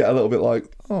kind of get a little bit like,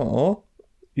 oh.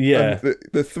 Yeah.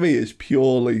 The 3 is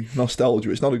purely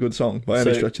nostalgia. It's not a good song by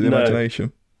any So, stretch of the no.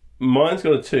 imagination. Mine's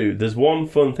got a 2. There's one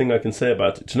fun thing I can say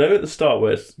about it. Do you know at the start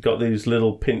where it's got these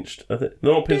little pinched, I think,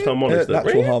 they're not pinched harmonics. they're-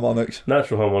 Natural harmonics.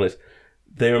 Natural harmonics.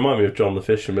 They remind me of John the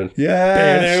Fisherman.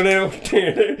 Yes.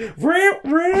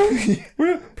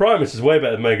 Primus is way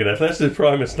better than Megadeth. Let's do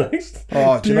Primus next.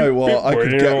 Oh, do you know what? I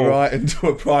could get right into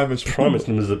a Primus. Primus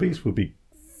and the Beast would be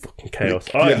fucking chaos.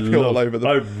 Yeah, be all over them.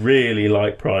 I really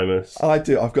like Primus. I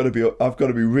do. I've got to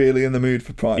be really in the mood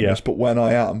for Primus. Yeah. But when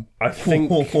I am, I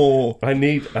think I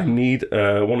need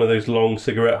one of those long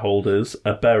cigarette holders,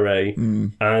 a beret,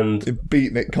 and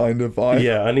beatnik kind of vibe.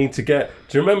 yeah, I need to get.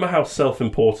 Do you remember how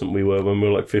self-important we were when we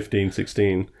were like 15,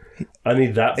 16? I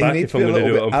need that You back need if to I'm be a going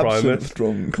to little do it bit on absinthe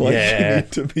Primus. drunk. Like, Yeah. you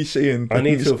need to be seeing. I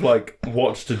need things. to have like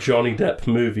watched a Johnny Depp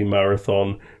movie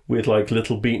marathon with like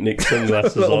little beatnik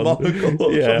sunglasses little on. monocle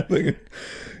or Yeah. something.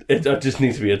 I just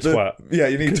need to be a twat. Yeah,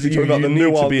 you need to be 'Cause talking about you the need to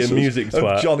nuances be a music of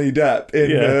twat. Johnny Depp in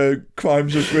Yeah.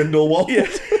 Crimes of Grindelwald. Yeah.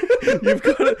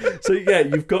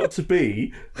 You've got to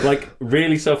be like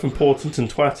really self-important and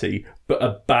twatty, but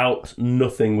about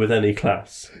nothing with any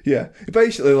class. Yeah,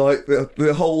 basically like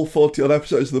the whole 40-odd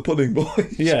episodes of the Pudding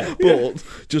Boys. Yeah. But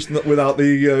just not without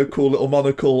the cool little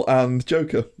monocle and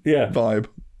Joker Yeah. vibe.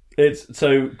 It's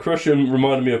so Crush 'Em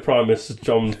reminded me of Primus,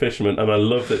 John Fisherman, and I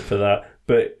loved it for that.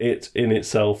 But it in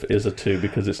itself is a 2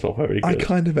 because it's not very good. I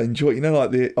kind of enjoy,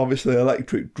 like the obviously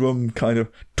electric drum kind of.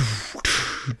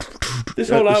 This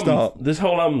at whole the album, start. this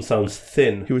whole album sounds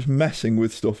thin. He was messing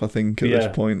with stuff, I think, at Yeah.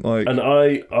 this point. Like, And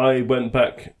I went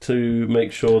back to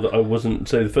make sure that I wasn't.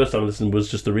 So the first time I listened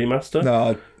was just a remaster.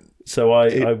 no, So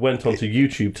I went onto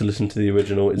YouTube to listen to the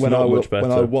original. It's not much better.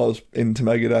 when I was into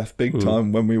Megadeth big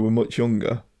time when we were much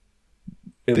younger,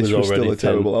 it this was already still a thin.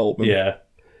 terrible album. Yeah.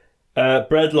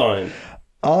 Breadline.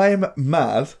 I'm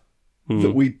mad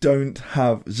that we don't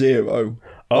have Zero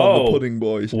on Oh. the Pudding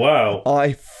Boys. Wow.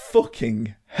 I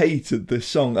fucking hated this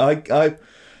song.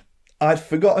 I'd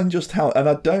forgotten just how, and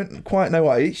I don't quite know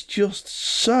why. It's just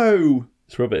so.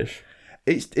 It's rubbish.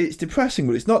 It's depressing,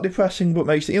 but it's not depressing. But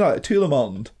makes it, like Tout Le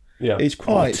Monde Yeah. is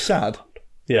quite sad.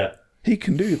 Yeah. He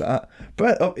can do that.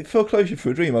 But Foreclosure for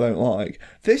a Dream, I don't like.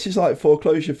 This is like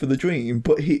Foreclosure for the Dream,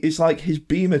 but it's like his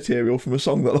B material from a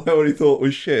song that I already thought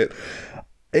was shit.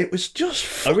 It was just I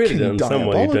fucking really don't understand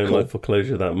why you don't diabolical. like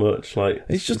Foreclosure that much. Like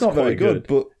It's just not very quite good,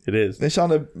 but it is. it's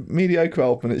on a mediocre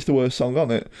album and it's the worst song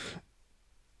on it.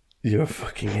 You're a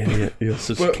fucking idiot. You're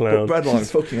such a But clown. Breadline,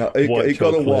 fucking hell. It White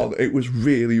got a chocolate. 1. It was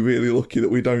really, really lucky that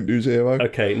we don't do 0.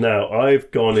 Okay, now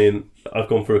I've gone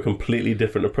for a completely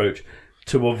different approach.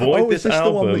 To avoid this is this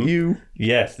album, the one that you...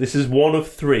 yes, this is one of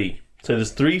 3. So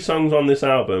there's 3 songs on this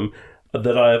album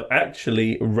that I have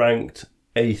actually ranked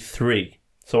a 3.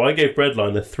 So I gave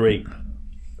Breadline a 3.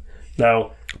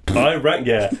 Now, I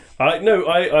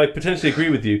potentially agree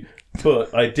with you,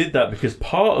 but I did that because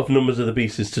part of Numbers of the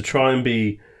Beast is to try and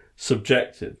be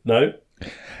subjective. No?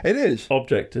 It is.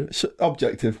 Objective.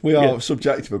 Objective. We are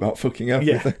subjective about fucking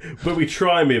everything. Yeah, but we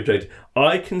try and be objective.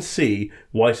 I can see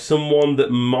why someone that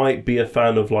might be a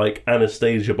fan of, like,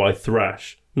 Anastasia by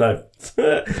Thrash... No,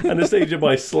 Anastasia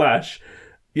by Slash,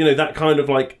 you know, that kind of,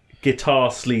 like, guitar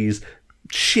sleaze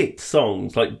shit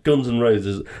songs, like Guns N'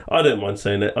 Roses. I don't mind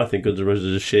saying it. I think Guns N'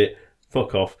 Roses are shit.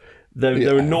 Fuck off.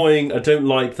 They're annoying. I don't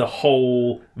like the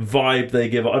whole vibe they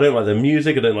give. I don't like their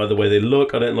music. I don't like the way they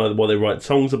look. I don't like what they write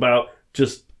songs about.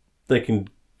 Just, they can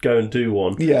go and do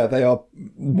one. Yeah, they are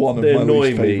one of my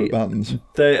least favourite bands.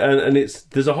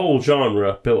 There's a whole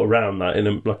genre built around that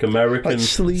in like American like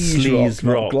sleaze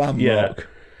rock, glam rock.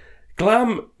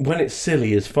 Glam, when it's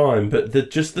silly, is fine, but the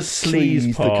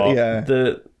sleaze part,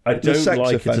 I don't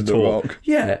like it at all. Rock.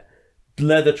 Yeah,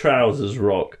 leather trousers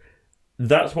rock.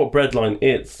 That's what Breadline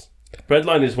is.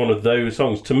 Breadline is one of those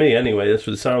songs, to me anyway, that's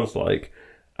what it sounds like.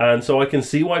 And so I can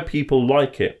see why people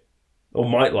like it, or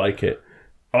might like it.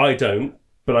 I don't,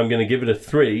 but I'm going to give it a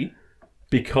 3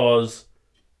 because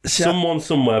someone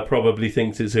somewhere probably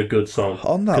thinks it's a good song.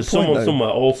 On that point, someone somewhere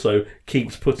also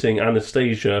keeps putting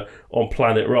Anastasia on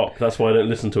Planet Rock. That's why I don't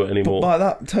listen to it anymore. But by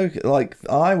that token, like,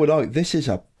 I would argue this is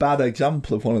a bad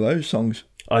example of one of those songs.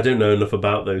 I don't know enough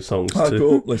about those songs. I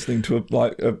grew up listening to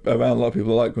around a lot of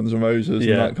people like Guns N' Roses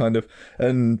and that kind of,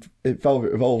 and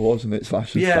Velvet Revolver, wasn't it?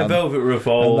 Slash's band. Velvet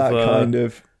Revolver. And that kind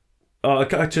of. Do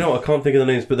you know what? I can't think of the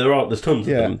names, but there's tons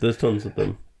of them. There's tons of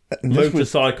them.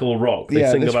 Motorcycle rock. They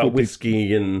sing about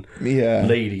whiskey and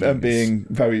ladies and being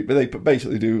very. But they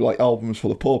basically do like albums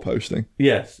full of poor posting.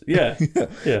 Yes. Yeah.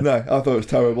 No, I thought it was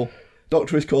terrible.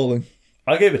 Doctor is Calling.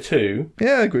 I gave it 2.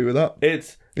 Yeah, I agree with that.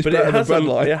 It has a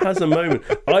moment.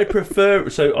 I prefer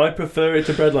it to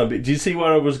Breadline. But do you see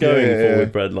where I was going for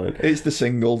with Breadline? It's the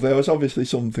single. There was obviously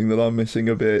something that I'm missing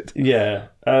a bit. Yeah.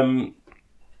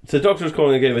 So Doctor Was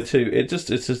Calling, I gave it 2. It's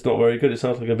just not very good. It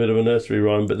sounds like a bit of a nursery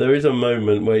rhyme, but there is a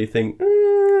moment where you think,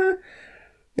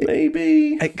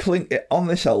 maybe. On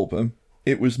this album,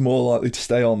 it was more likely to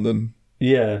stay on than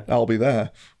I'll Be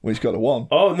There, which got a 1.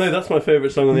 Oh, no, that's my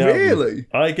favourite song on the album. Really?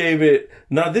 I gave it...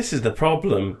 Now, this is the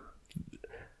problem.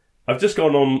 I've just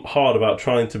gone on hard about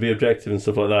trying to be objective and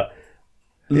stuff like that.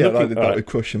 I did that with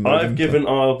Crush and I've given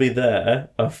I'll Be There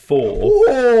a 4.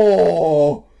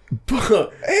 Whoa!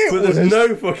 But there's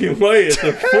no fucking way it's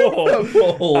a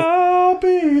 4. I'll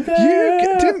be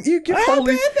there. You give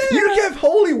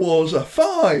Holy Wars a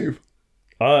 5.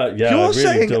 You're really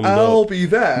saying I'll be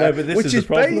there, no, but which is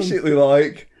basically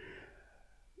like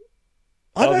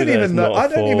I don't even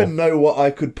know what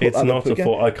I could put. It's not a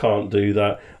 4. I can't do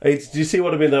that. Do you see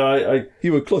what I mean? Though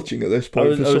you were clutching at this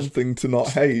point for something to not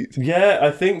hate. Yeah, I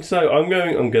think so. I'm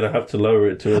going to have to lower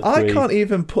it to a 3. I can't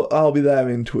even put I'll Be There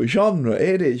into a genre.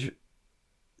 It is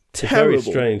terrible. It's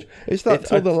very strange. Is that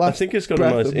till the last? I think it's got a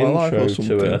nice intro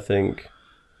to it. I think.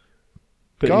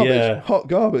 But garbage, hot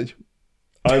garbage.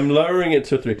 I'm lowering it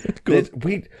to a 3.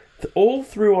 Good. All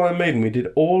through Iron Maiden, we did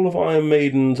all of Iron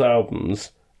Maiden's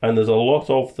albums, and there's a lot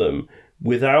of them,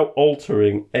 without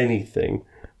altering anything.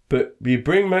 But you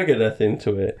bring Megadeth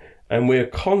into it, and we're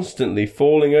constantly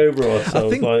falling over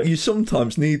ourselves. I think you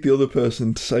sometimes need the other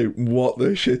person to say, what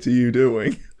the shit are you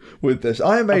doing with this?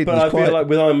 Iron Maiden. But I feel like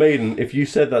with Iron Maiden, if you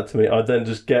said that to me, I'd then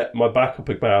just get my back up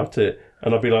about it,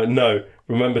 and I'd be like, no,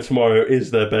 Remember Tomorrow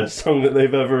is their best song that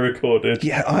they've ever recorded.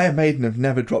 Yeah, Iron Maiden have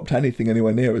never dropped anything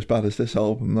anywhere near as bad as this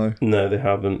album, though. No, they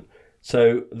haven't.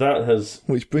 So that has...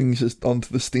 Which brings us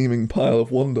onto the steaming pile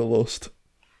of Wanderlust.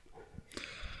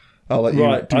 I'll let you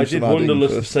do I did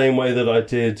Wanderlust the same way that I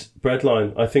did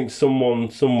Breadline. I think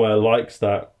someone somewhere likes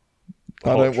that.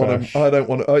 I don't want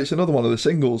to. Oh, it's another one of the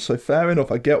singles, so fair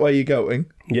enough. I get where you're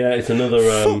going. Yeah, it's another.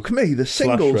 Fuck me, the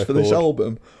singles for this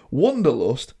album: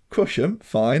 Wanderlust, Crush 'Em,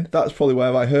 fine. That's probably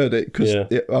where I heard it because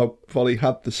I probably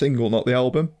had the single, not the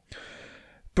album.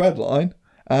 Breadline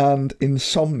and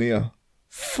Insomnia.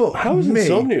 Fuck How is me.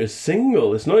 Insomnia a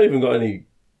single? It's not even got any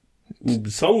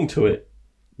song to it.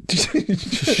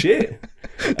 Shit.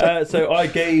 So I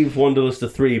gave Wanderlust a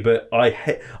 3, but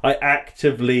I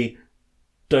actively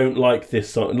don't like this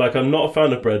song. Like, I'm not a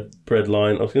fan of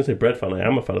Breadline. I was going to say Bread fan. I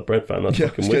am a fan of Bread fan. That's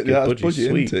fucking wicked. Budgie,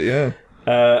 sweet. It, yeah.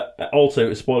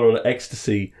 Also, spoiler alert,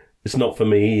 Ecstasy it's not for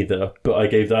me either, but I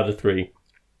gave that a 3.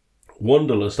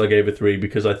 Wanderlust, I gave a 3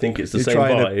 because I think it's the same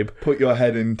vibe. Put your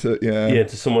head into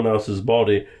to someone else's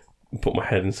body. Put my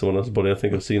head in someone else's body. I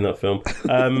think I've seen that film.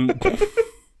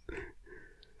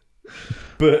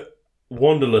 But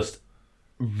Wanderlust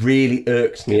really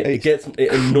irks me.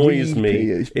 It annoys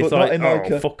me. It's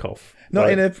like, fuck off. Not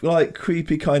in a like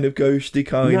creepy kind of ghosty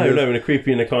kind of... No, in a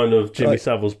creepy, in a kind of Jimmy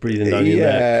Savile's breathing down your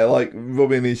neck. Yeah, like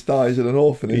rubbing his thighs in an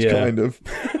orphanage kind of.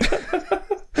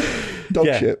 Dog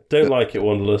shit. Don't like it,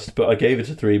 Wanderlust, but I gave it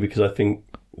a 3 because I think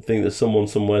that someone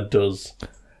somewhere does...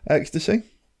 Ecstasy?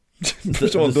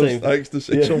 Someone does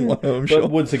ecstasy somewhere, I'm sure.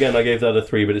 But once again, I gave that a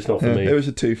 3, but it's not for me. It was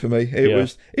a 2 for me.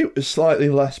 It was slightly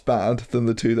less bad than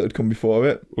the 2 that had come before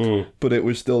it, but it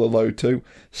was still a low 2.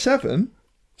 7...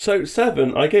 So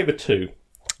 7, I gave a 2.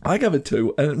 I gave a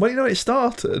 2, and when it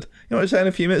started, you know what I was saying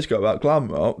a few minutes ago about glam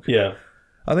rock? Yeah.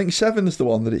 I think 7's the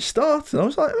one that it started, and I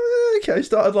was like, okay, it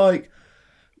started like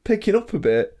picking up a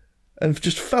bit, and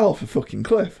just fell off a fucking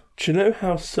cliff. Do you know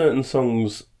how certain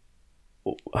songs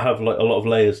have like a lot of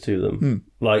layers to them?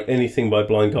 Like anything by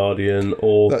Blind Guardian,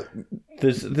 or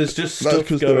there's just stuff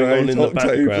going on in the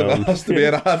background. There has to be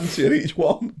an answer in each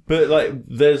one. But like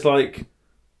there's like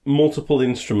multiple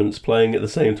instruments playing at the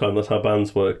same time. That's how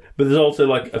bands work. But there's also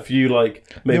like a few like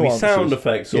maybe nuances. Sound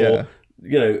effects or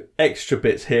extra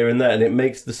bits here and there, and it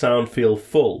makes the sound feel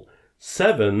full.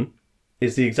 7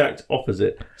 is the exact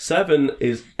opposite. 7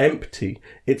 is empty.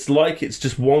 It's like it's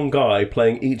just one guy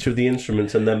playing each of the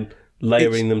instruments and then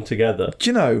layering them together. Do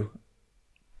you know?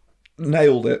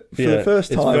 Nailed it. For the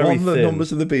first time on the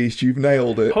Numbers of the Beast, you've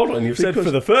nailed it. Hold on, you've said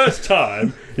for the first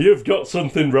time, you've got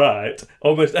something right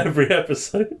almost every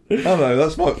episode. I know,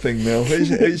 that's my thing, Neil.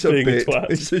 It's a bit.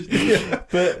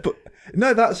 But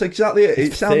no, that's exactly it.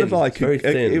 It sounded like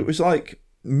it was like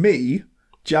me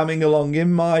jamming along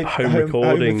in my home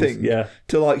recordings, thing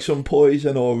to like some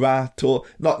Poison or Rat or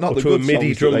not or the to good a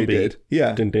MIDI songs drum that they beat. did.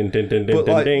 Yeah. Din, din, din, din, But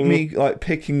din, like ding. me like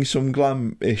picking some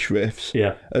glam-ish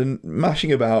riffs and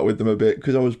mashing about with them a bit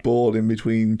because I was bored in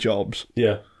between jobs.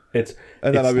 Yeah. And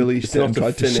then I released it and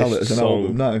tried to sell it as an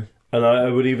album. No. And I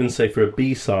would even say for a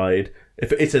B-side,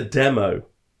 if it's a demo.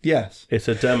 Yes. It's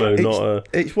a demo, not a...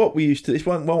 It's what we used to... It's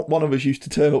when one of us used to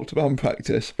turn up to band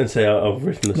practice. And say, I've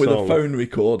written a with song. With a phone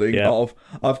recording of,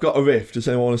 I've got a riff, does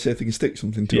anyone want to see if they can stick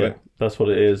something to it? That's what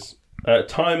it is.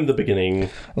 Time the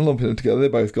Beginning. I'm lumping them together, they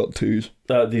both got 2s.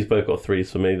 These both got 3s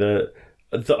for me.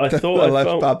 I thought they're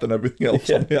less bad than everything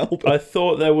else on the album. I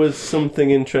thought there was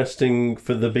something interesting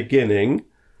for the beginning.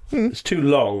 It's too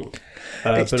long.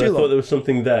 But I thought there was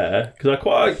something there.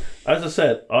 Because as I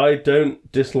said, I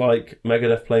don't dislike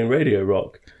Megadeth playing radio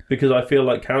rock. Because I feel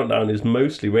like Countdown is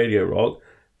mostly radio rock.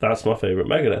 That's my favourite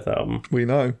Megadeth album. We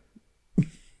know.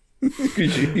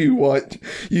 Because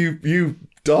you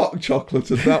dark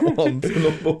chocolated that one to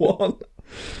number 1.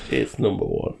 It's number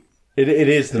 1. It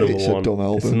is the number 1. It's a dumb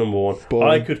album. It's the number 1.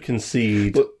 I could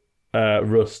concede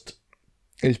Rust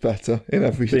is better in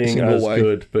every being single way.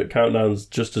 Good, but Countdown's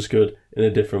just as good in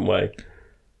a different way.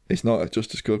 It's not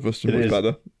just as good. Rust is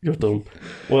better. You're dumb.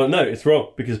 Well, no, it's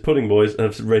wrong because Pudding Boys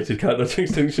have rated Countdown to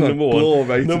Extinction number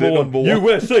 1. Number one.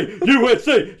 USA,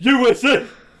 USA, USA.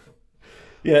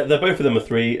 Yeah, they're both of them are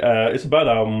 3. It's a bad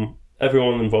album.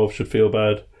 Everyone involved should feel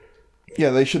bad. Yeah,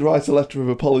 they should write a letter of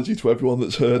apology to everyone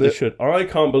that's heard it. They should. I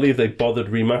can't believe they bothered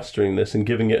remastering this and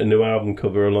giving it a new album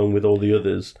cover along with all the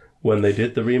others when they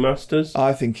did the remasters.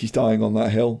 I think he's dying on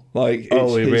that hill. Like,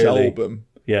 it's his album.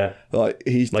 Yeah. Like,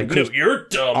 he's... Like, no, you're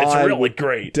dumb. It's really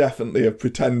great. Definitely have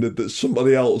pretended that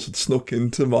somebody else had snuck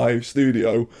into my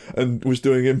studio and was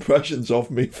doing impressions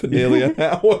of me for nearly an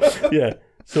hour. Yeah.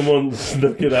 Someone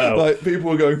snuck it out. Like,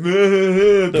 people were going...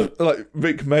 like,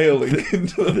 Rick mailing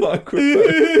into the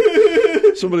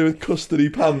microphone. Somebody with custody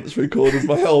pants recorded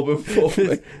my album for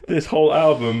me. This whole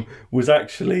album was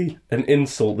actually an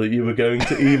insult that you were going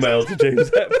to email to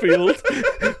James Hetfield,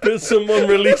 but someone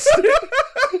released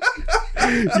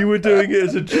it. You were doing it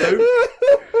as a joke.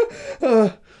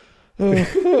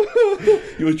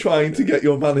 You were trying to get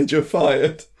your manager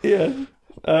fired. Yeah.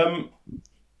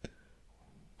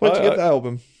 What'd you give the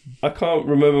album? I can't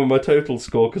remember my total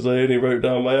score because I only wrote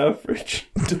down my average.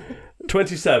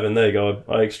 27, there you go.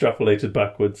 I extrapolated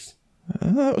backwards.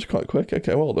 That was quite quick.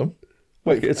 Okay, well done.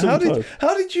 Wait, it's how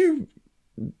did you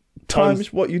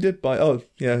times what you did by... Oh,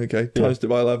 yeah, okay. Times it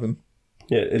by 11.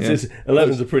 Yeah,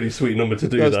 11's a pretty sweet number to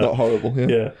do. That's not horrible,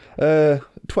 yeah.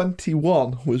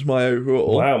 21 was my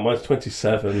overall. Wow, mine's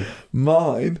 27.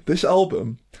 Mine, this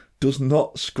album... does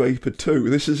not scrape a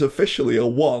 2. This is officially a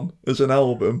 1 as an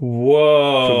album.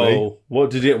 Whoa. For me.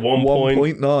 What did you get? 1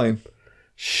 point? 1.9.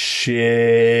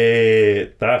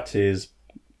 Shit. That is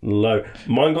low.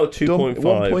 Mine got 2.5.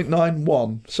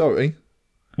 1.91. Sorry.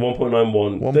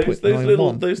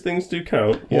 1.91. Those things do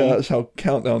count. Yeah, that's how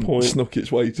Countdown snuck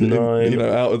its way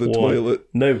to out of the toilet.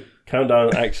 No,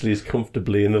 Countdown actually is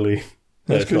comfortably in the lead.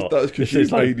 That's because you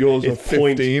made yours a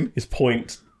 15.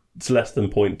 It's less than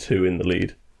 0.2 in the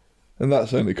lead. And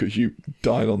that's only because you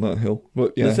died on that hill.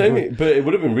 But yeah, but it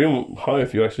would have been real high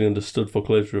if you actually understood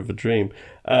Foreclosure of a Dream.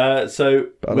 So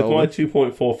with my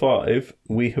 2.45,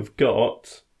 we have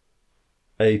got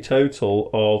a total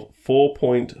of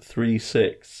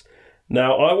 4.36.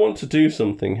 Now I want to do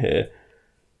something here.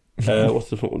 What's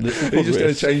the? You're just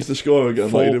going to change the score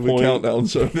again later with Countdown.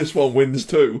 So if this one wins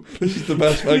too, this is the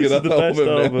best Megadeth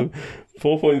album.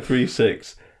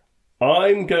 4.36.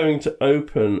 I'm going to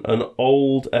open an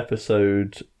old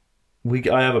episode.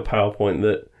 I have a PowerPoint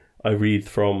that I read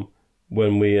from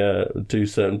when we do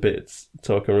certain bits,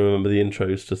 so I can remember the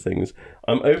intros to things.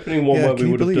 I'm opening one where we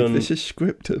would have done. This is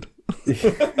scripted.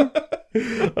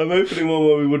 I'm opening one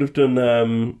where we would have done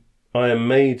Iron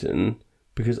Maiden,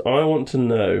 because I want to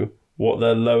know what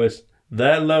their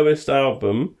lowest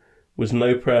album was.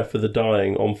 No Prayer for the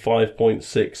Dying on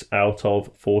 5.6 out of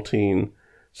 14.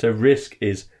 So Risk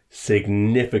is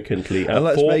significantly at 4.36. And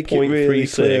let's make it really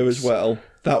clear as well,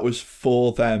 that was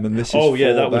for them, and this is for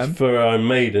that them. Was for Iron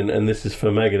Maiden, and this is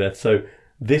for Megadeth. So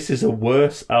this is a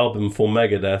worse album for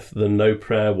Megadeth than No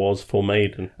Prayer was for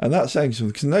Maiden. And that's saying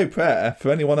something, because No Prayer, for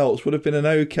anyone else, would have been an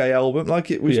okay album. Like,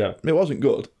 it was, It wasn't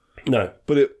good. No.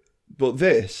 But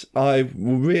this, I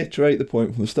will reiterate the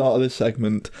point from the start of this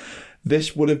segment,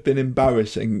 this would have been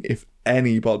embarrassing if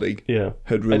anybody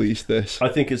had released this. I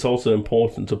think it's also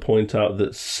important to point out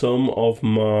that some of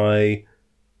my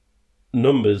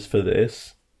numbers for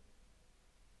this,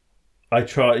 I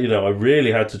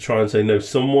really had to try and say, no,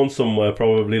 someone somewhere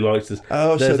probably likes this.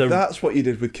 Oh, that's what you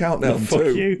did with Countdown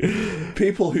too. You.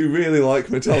 People who really like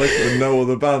Metallica and no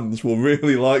other bands will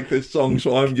really like this song,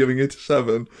 so I'm giving it a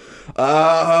 7.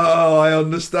 Oh, I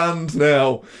understand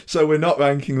now. So we're not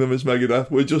ranking them as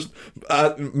Megadeth, we're just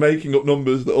making up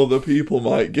numbers that other people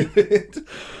might give it.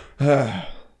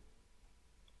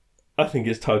 I think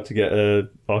it's time to get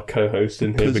our co-host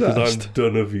in here, because I'm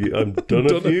done of you. I'm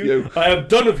done of you. I am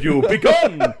done of you.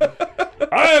 Begone!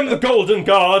 I am the Golden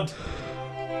God.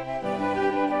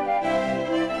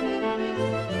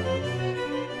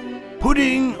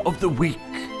 Pudding of the Week.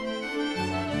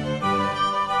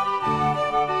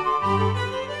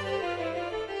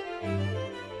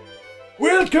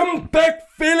 Welcome back,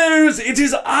 fellows. It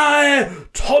is I,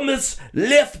 Thomas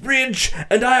Lethbridge,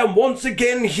 and I am once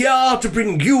again here to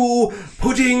bring you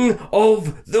Pudding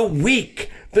of the Week,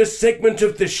 the segment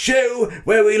of the show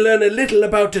where we learn a little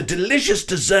about a delicious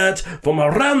dessert from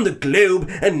around the globe,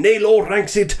 and Naylor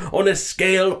ranks it on a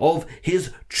scale of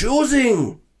his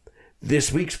choosing.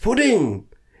 This week's pudding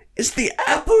is the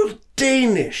apple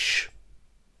Danish.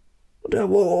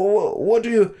 What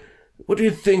do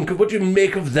you think? What do you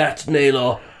make of that,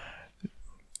 Naylor?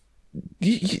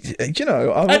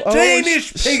 I'm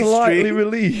Danish pastry. Slightly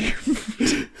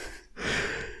relieved.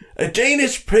 A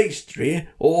Danish pastry,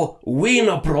 or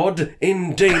wienerbrød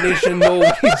in Danish and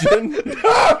Norwegian.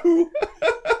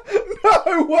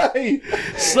 No way!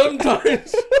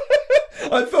 Sometimes.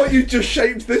 I thought you just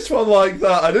shaped this one like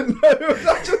that. I didn't know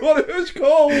that's what it was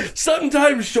called.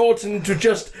 Sometimes shortened to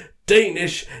just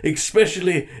Danish,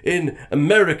 especially in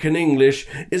American English,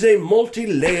 is a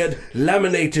multi-layered,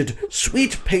 laminated,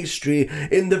 sweet pastry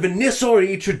in the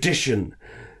vernisserie tradition.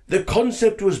 The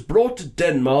concept was brought to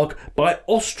Denmark by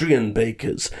Austrian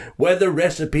bakers, where the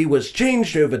recipe was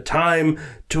changed over time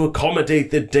to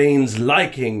accommodate the Danes'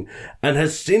 liking, and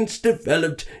has since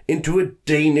developed into a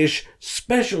Danish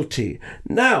specialty.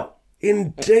 Now,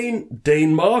 in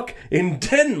Denmark,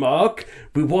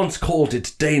 we once called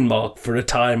it Denmark for a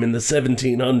time in the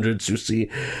 1700s, you see.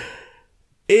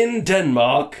 In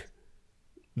Denmark,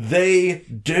 they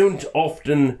don't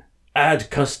often add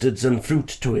custards and fruit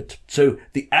to it. So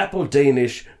the apple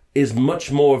Danish is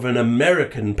much more of an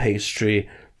American pastry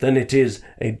than it is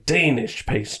a Danish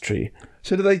pastry.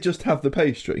 So do they just have the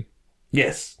pastry?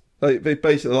 Yes. They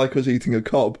basically like us eating a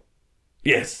cob?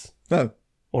 Yes. No.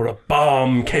 Or a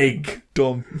balm cake.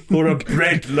 Dumb. Or a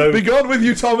bread loaf. Be gone with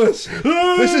you, Thomas.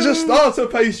 This is a starter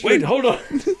pastry. Wait, hold on.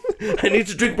 I need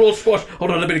to drink more squash.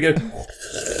 Hold on, let me go.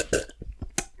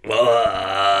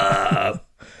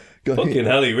 Fucking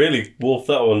hell, he really wolfed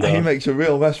that one down. He makes a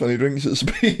real mess when he drinks at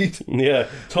speed. Yeah.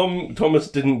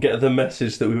 Thomas didn't get the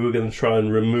message that we were going to try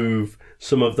and remove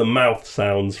some of the mouth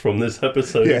sounds from this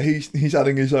episode. Yeah, he's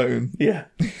adding his own. Yeah.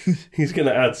 He's going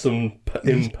to add some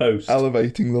in post.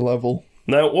 Elevating the level.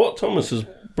 Now, what Thomas has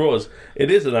brought us, it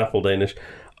is an apple Danish.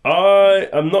 I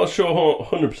am not sure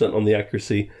 100% on the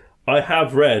accuracy. I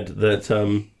have read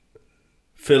that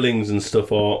fillings and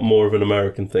stuff are more of an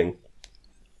American thing.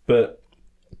 But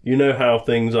you know how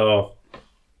things are.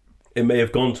 It may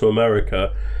have gone to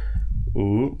America.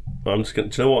 Ooh, I'm just going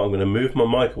to... Do you know what? I'm going to move my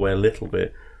mic away a little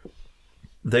bit.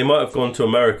 They might have gone to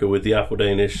America with the apple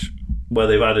Danish where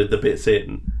they've added the bits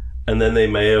in. And then they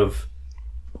may have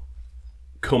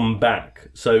come back.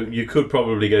 So you could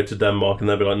probably go to Denmark and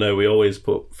they'll be like, no, we always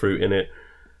put fruit in it.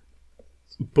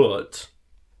 But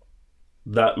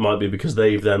that might be because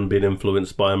they've then been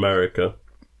influenced by America.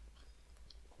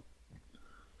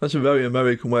 That's a very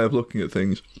American way of looking at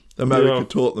things. America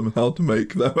taught them how to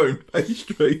make their own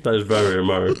pastry. That is very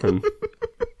American.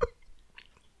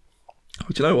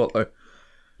 But you know what, though?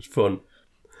 It's fun.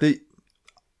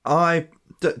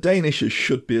 Danishes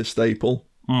should be a staple.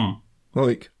 Mm.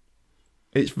 Like,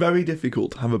 it's very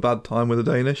difficult to have a bad time with a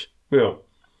Danish. Yeah.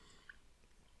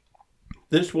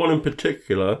 This one in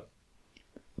particular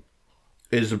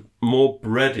is more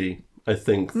bready, I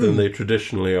think, than they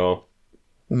traditionally are.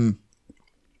 Mm.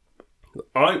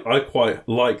 I quite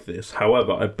like this.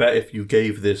 However, I bet if you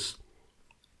gave this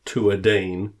to a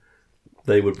Dane,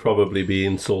 they would probably be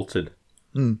insulted.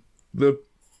 Mm. The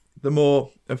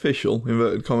more official,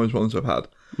 inverted commas ones I've had,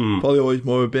 probably always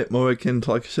a bit more akin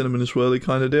to like a cinnamon and swirly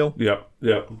kind of deal. Yeah,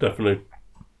 definitely.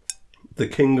 The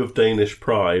king of Danish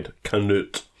pride,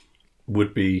 Canute,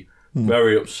 would be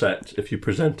very upset if you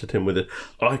presented him with it.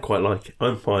 I quite like it.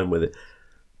 I'm fine with it.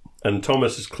 And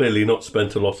Thomas has clearly not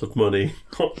spent a lot of money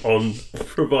on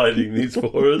providing these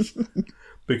for us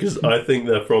because I think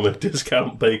they're from a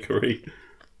discount bakery.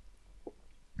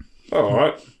 All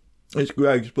right. It's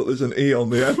Greg's, but there's an E on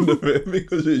the end of it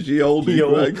because it's ye olde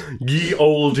Greg. Ye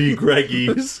olde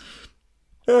Greggies.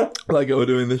 Like, we're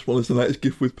doing this one as the next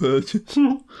gift with purchase.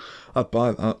 I'd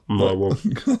buy that. No, I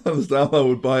won't. Understand? I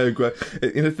would buy a Greg.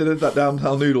 And if they did that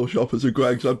downtown noodle shop as a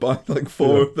Greg's, I'd buy like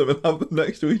 4 of them and have them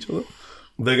next to each other.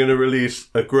 They're going to release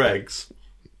a Greg's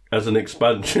as an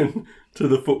expansion to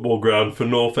the football ground for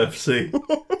North FC.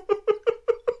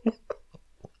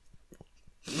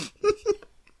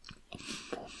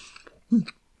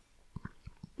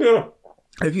 Yeah.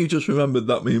 If you just remembered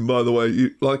that meme, by the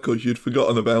way, like us, you'd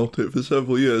forgotten about it for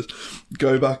several years.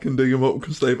 Go back and dig them up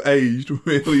because they've aged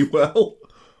really well.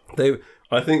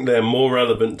 I think they're more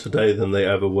relevant today than they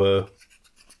ever were.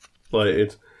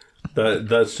 Like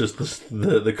that's just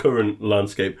the current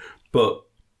landscape. But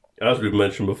as we've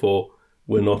mentioned before,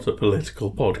 we're not a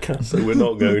political podcast, so we're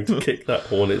not going to kick that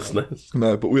hornet's nest.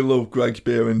 No, but we love Greg's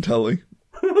beer and telly,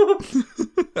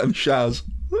 and Shaz,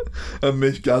 and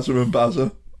Miss Gazza and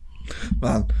Bazza.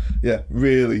 Man, yeah,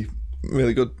 really,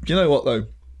 really good. Do you know what though?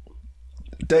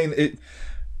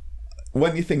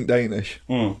 When you think Danish,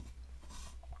 I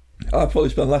probably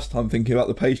spend less time thinking about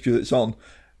the pastry that's on,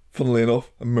 funnily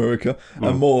enough, America,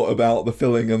 and more about the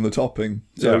filling and the topping.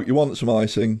 So you want some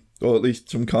icing, or at least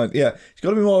some kind. Yeah, it's got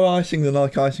to be more icing than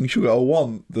like icing sugar. I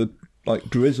want the like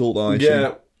drizzled icing.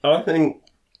 Yeah, I think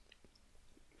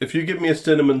if you give me a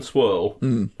cinnamon swirl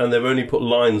and they've only put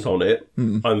lines on it,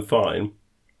 I'm fine.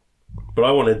 But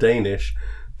I want a Danish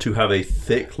to have a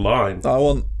thick line. I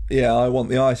want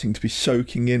the icing to be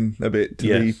soaking in a bit.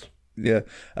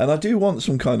 And I do want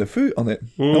some kind of fruit on it.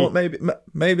 I want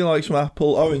maybe like some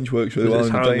apple, orange works really well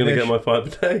in Danish. How I'm going to get my 5 a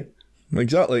day.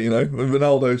 Exactly, when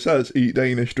Ronaldo says, eat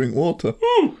Danish, drink water.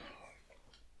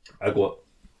 Agua.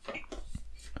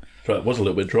 Right, it was a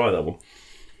little bit dry, that one.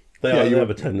 They have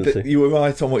a tendency. You were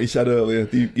right on what you said earlier.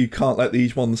 You can't let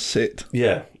these ones sit.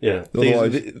 Yeah.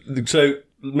 So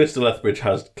Mr. Lethbridge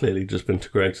has clearly just been to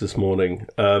Greg's this morning.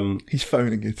 He's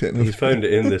phoning it in. He's phoned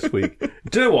it in this week.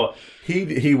 Do you know what?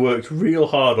 He worked real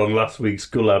hard on last week's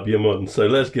Gulab Yamun, so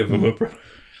let's give him a break.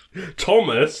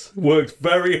 Thomas worked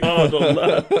very hard on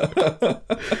that.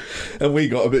 And we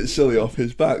got a bit silly off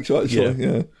his back, so actually,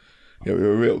 yeah, we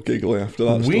were real giggly after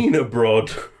that.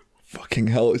 Wienerbrod. Fucking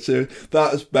hell, it's serious.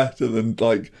 That's better than,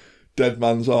 like, Dead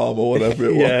Man's Arm or whatever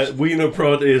it was. Yeah,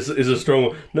 Wienerbrod is a strong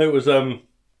one. No, it was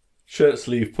shirt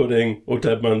sleeve pudding or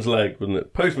Dead Man's Leg, wasn't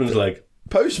it? Postman's Leg.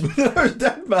 Postman? No, it's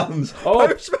Dead Man's. Oh,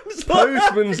 Postman's Leg.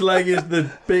 Postman's Leg is the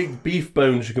big beef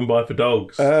bones you can buy for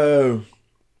dogs. Oh.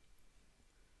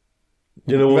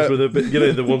 You know,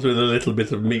 the ones with a little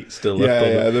bit of meat still left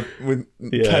on them.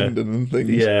 With tendon and things.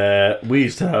 Yeah, we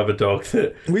used to have a dog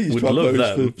that we used would to have love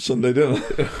those them. for Sunday dinner.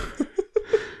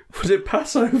 Was it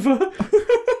Passover?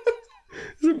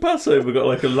 Isn't Passover got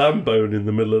like a lamb bone in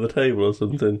the middle of the table or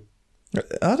something?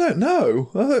 I don't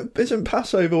know. Isn't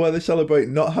Passover where they celebrate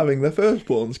not having their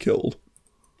firstborns killed?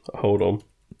 Hold on.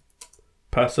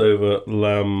 Passover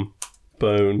lamb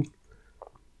bone.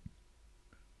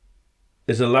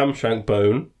 is a lamb shank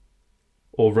bone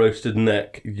or roasted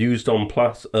neck used on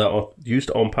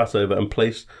Passover and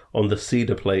placed on the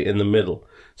Seder plate in the middle.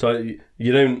 So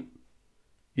you don't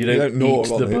gnaw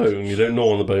eat on the it. bone. You don't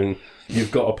gnaw on the bone.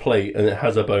 You've got a plate and it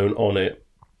has a bone on it.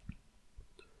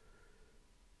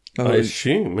 I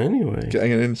assume, anyway.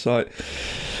 Getting an insight.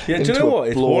 Yeah, do you into know a what?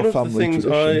 It's Bloor one of the family things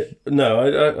tradition.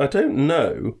 I don't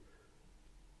know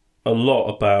a lot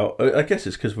about. I guess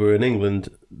it's because we're in England.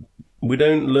 We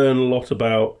don't learn a lot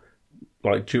about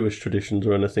like Jewish traditions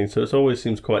or anything, so it always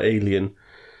seems quite alien.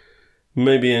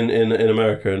 Maybe in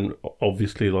America and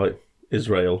obviously like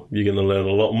Israel, you're going to learn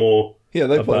a lot more. Yeah,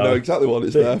 they probably know exactly what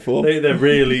it's there for. They're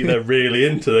really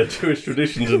into their Jewish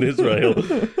traditions in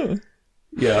Israel.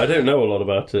 Yeah, I don't know a lot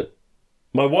about it.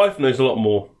 My wife knows a lot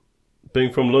more.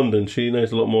 Being from London, she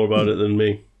knows a lot more about it than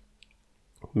me.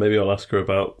 Maybe I'll ask her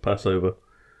about Passover.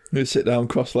 You sit down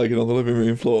cross-legged on the living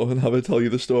room floor and have her tell you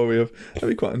the story of... That'd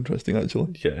be quite interesting,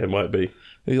 actually. Yeah, it might be.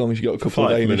 As long as you got a couple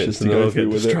of 5 Danishes minutes to and then go I'll through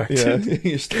get with distracted. it.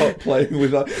 Yeah, you start playing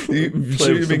with that. You with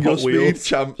zooming some your Hot speed Wheels.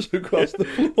 champs across the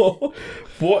floor.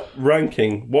 What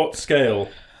ranking? What scale?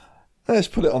 Let's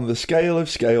put it on the scale of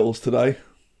scales today.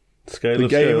 Scale The of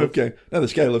game scales? of game. No, the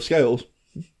scale of scales.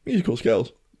 Musical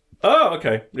scales. Oh,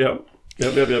 okay. Yep.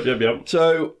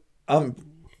 So,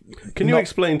 Can you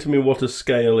explain to me what a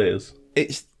scale is?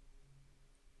 it's...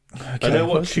 I know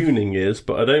what tuning is,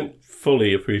 but I don't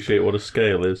fully appreciate what a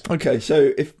scale is. Okay,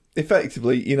 so if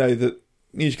effectively, you know, the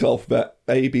musical alphabet,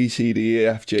 A, B, C, D, E,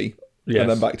 F, G, Yes. and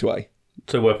then back to A.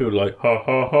 So where people are like, ha,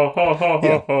 ha, ha, ha, ha,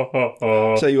 Yeah. ha, ha,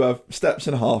 ha. So you have steps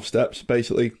and half steps,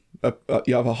 basically.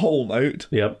 You have a whole note,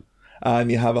 Yep. and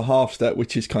you have a half step,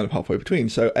 which is kind of halfway between.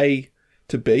 So A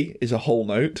to B is a whole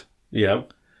note,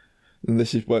 Yep. and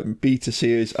this is when B to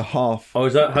C is a half. Oh,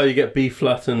 is that how you get B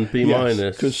flat and B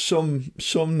minus? Because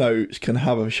some notes can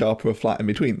have a sharp or a flat in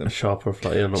between them. A sharp or a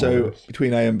flat, yeah, not So minus.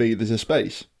 between A and B, there's a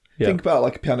space. Yeah. Think about it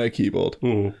like a piano keyboard.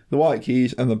 Mm. The white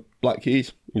keys and the black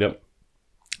keys. Yep.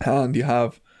 And you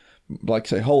have, like,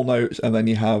 say, whole notes, and then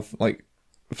you have, like,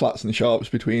 flats and sharps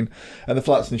between. And the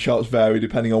flats and sharps vary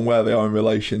depending on where they are in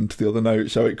relation to the other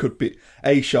note. So it could be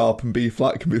A sharp and B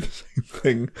flat can be the same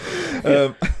thing.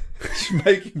 Just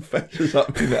making faces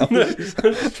at me now. I'm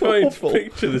just trying awful. to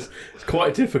picture this. It's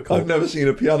quite difficult. I've never seen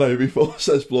a piano before,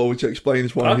 says Bloor, which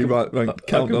explains why he I countdowns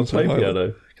can on play violin.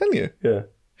 piano. Can you? Yeah.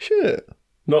 Shit.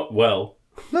 Not well,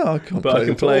 No, I can't but play I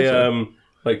can it play also.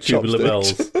 like tubular bells.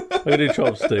 Chopsticks. I'm going to do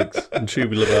chopsticks and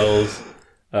tubular bells,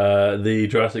 the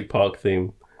Jurassic Park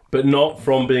theme. But not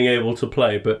from being able to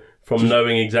play, but from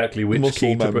knowing exactly which muscle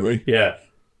key to... memory. Yeah.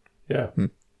 Yeah.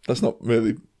 That's not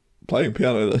really playing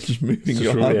piano, that's just moving It's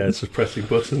your just, hands. yeah, it's just pressing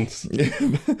buttons.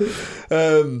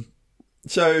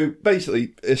 So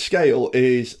basically, a scale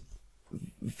is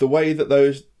the way that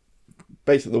those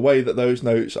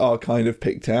notes are kind of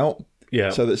picked out,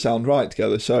 Yeah. so that sound right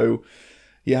together. So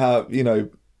you have, you know,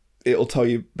 it'll tell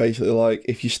you basically like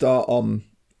if you start on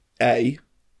A,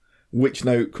 which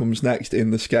note comes next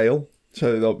in the scale.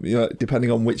 So you know,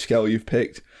 depending on which scale you've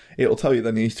picked, it'll tell you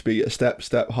there needs to be a step,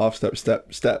 half step,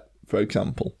 step, for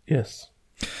example. Yes.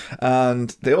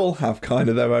 And they all have kind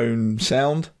of their own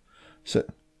sound. So,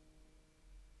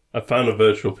 I found a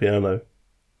virtual piano.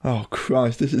 oh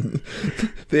Christ, this isn't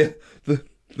the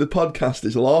podcast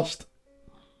is lost.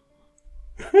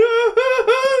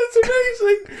 It's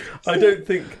amazing. I don't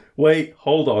think... Wait,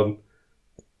 hold on.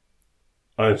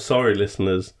 I'm sorry,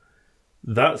 listeners.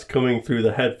 That's coming through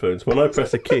the headphones. When I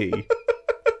press a key,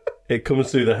 it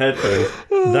comes through the headphones.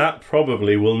 That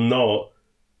probably will not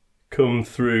come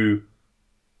through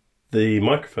the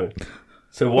microphone.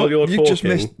 So while you're you talking... just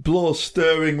missed Bloor's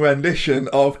stirring rendition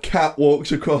of Cat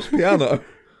Walks Across Piano.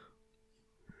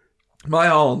 My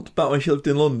aunt, back when she lived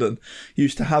in London,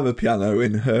 used to have a piano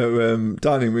in her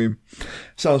dining room.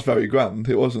 Sounds very grand.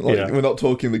 It wasn't like, Yeah. we're not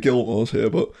talking the Gilmores here,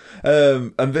 but...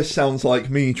 and this sounds like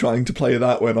me trying to play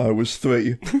that when I was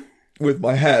 3 with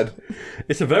my head.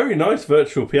 It's a very nice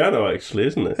virtual piano, actually,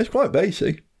 isn't it? It's quite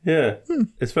bassy. Yeah.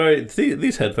 It's very...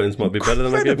 These headphones might be better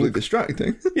than I Incredibly gave them.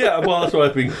 distracting. Yeah, well, that's why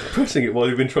I've been pressing it while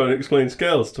you've been trying to explain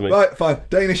scales to me. Right, fine.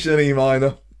 Danish is an E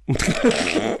minor.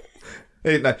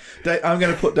 No, I'm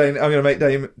going to put I'm going to make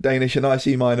Danish a nice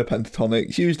E minor pentatonic.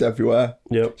 It's used everywhere.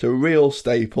 Yep. It's a real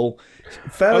staple.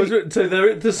 Fairly, So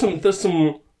there's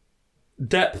some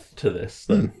depth to this,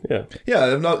 then. Yeah. yeah,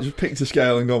 I've not just picked a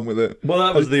scale and gone with it. Well,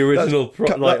 that was the original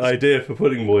that's- idea for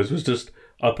Pudding Boys. Was just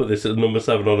I put this at number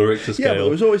 7 on a Richter Yeah, but scale.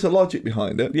 there was always a logic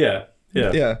behind it. Yeah.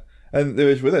 Yeah, and there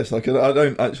is with this. Like, I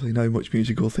don't actually know much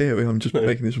musical theory. I'm just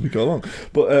making this as we go along.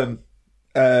 But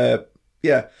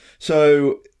yeah.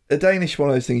 So a Danish one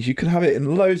of those things. You can have it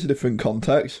in loads of different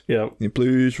contexts. Yeah. Your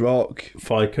blues, rock,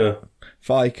 FICA.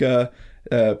 Fica,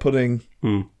 pudding,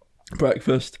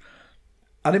 breakfast.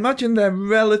 I'd imagine they're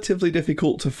relatively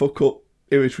difficult to fuck up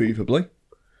irretrievably.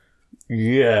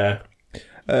 Yeah.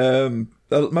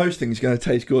 Most things are going to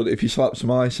taste good if you slap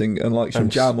some icing and like some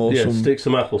jam or some... stick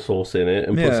some applesauce in it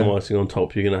and put some icing on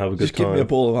top. You're going to have a good Just give time. me a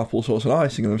bowl of applesauce and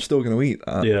icing and I'm still going to eat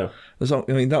that. Yeah.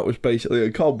 That was basically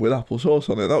a cob with applesauce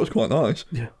on it. That was quite nice.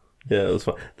 Yeah. Yeah, it was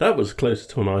fun. That was closer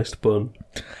to an iced bun.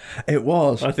 It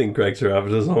was. I think Greg's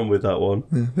having us on with that one.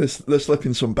 Yeah, they're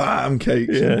slipping some bam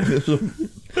cakes and some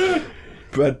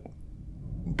bread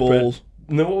balls.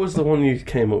 No, what was the one you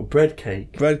came up? Bread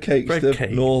cake. Bread cakes. Bread cake.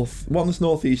 North. One's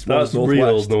northeast. That's one's real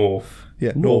northwest. north.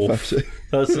 Yeah, North FC.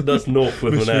 That's north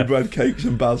with an Mystery F. bread cakes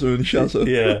and Bazza and Shazza.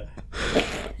 Yeah.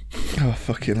 Oh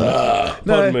fucking hell!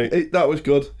 Pardon me. That was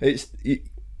good.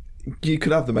 You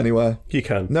could have them anywhere. You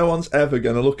can. No one's ever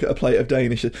going to look at a plate of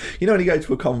Danish. You know when you go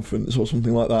to a conference or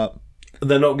something like that.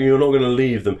 You're not going to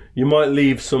leave them. You might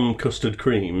leave some custard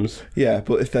creams. Yeah,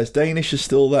 but if there's Danishes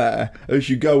still there, as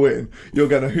you go in, you're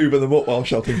going to hoover them up while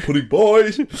shouting, "Pudding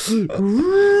boys!" You're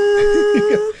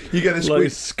going to Like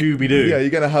squeeze. Scooby-Doo. Yeah,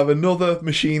 you're going to have another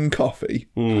machine coffee,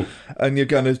 and you're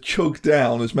going to chug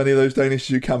down as many of those Danishes as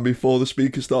you can before the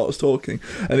speaker starts talking.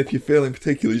 And if you're feeling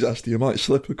particularly zesty, you might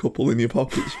slip a couple in your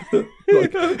pockets for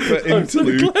I'm so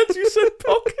interlude. glad you said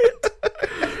pocket.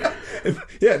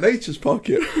 Yeah, nature's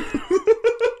pocket.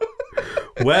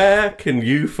 Where can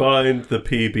you find the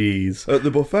PBs? At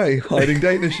the buffet, hiding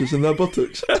Danishes in their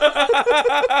buttocks.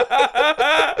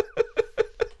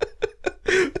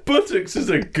 Buttocks is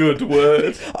a good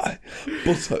word.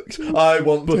 Buttocks. I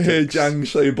want to hear Jang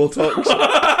say buttocks.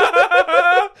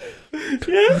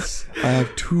 Yes. I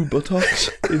have 2 buttocks.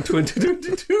 In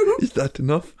 2022. Is that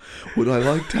enough? Would I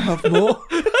like to have more?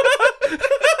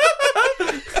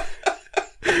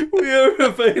 We are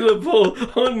available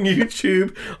on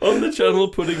YouTube on the channel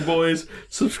Pudding Boys.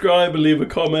 Subscribe and leave a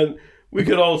comment. We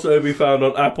can also be found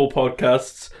on Apple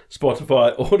Podcasts,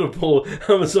 Spotify, Audible,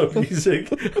 Amazon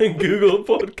Music, and Google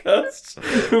Podcasts.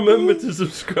 Remember to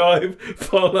subscribe,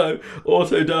 follow,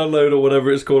 auto-download, or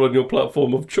whatever it's called on your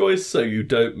platform of choice so you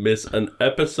don't miss an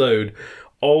episode.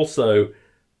 Also,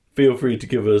 feel free to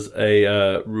give us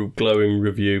a glowing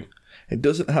review. It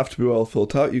doesn't have to be well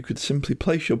thought out. You could simply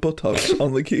place your buttocks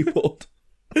on the keyboard.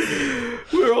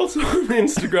 We're also on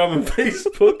Instagram and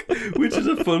Facebook, which is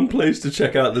a fun place to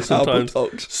check out the sometimes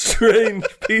buttocks. strange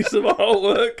piece of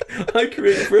artwork I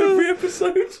create for every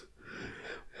episode.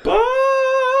 Bye!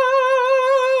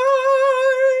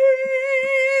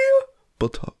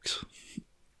 Buttocks.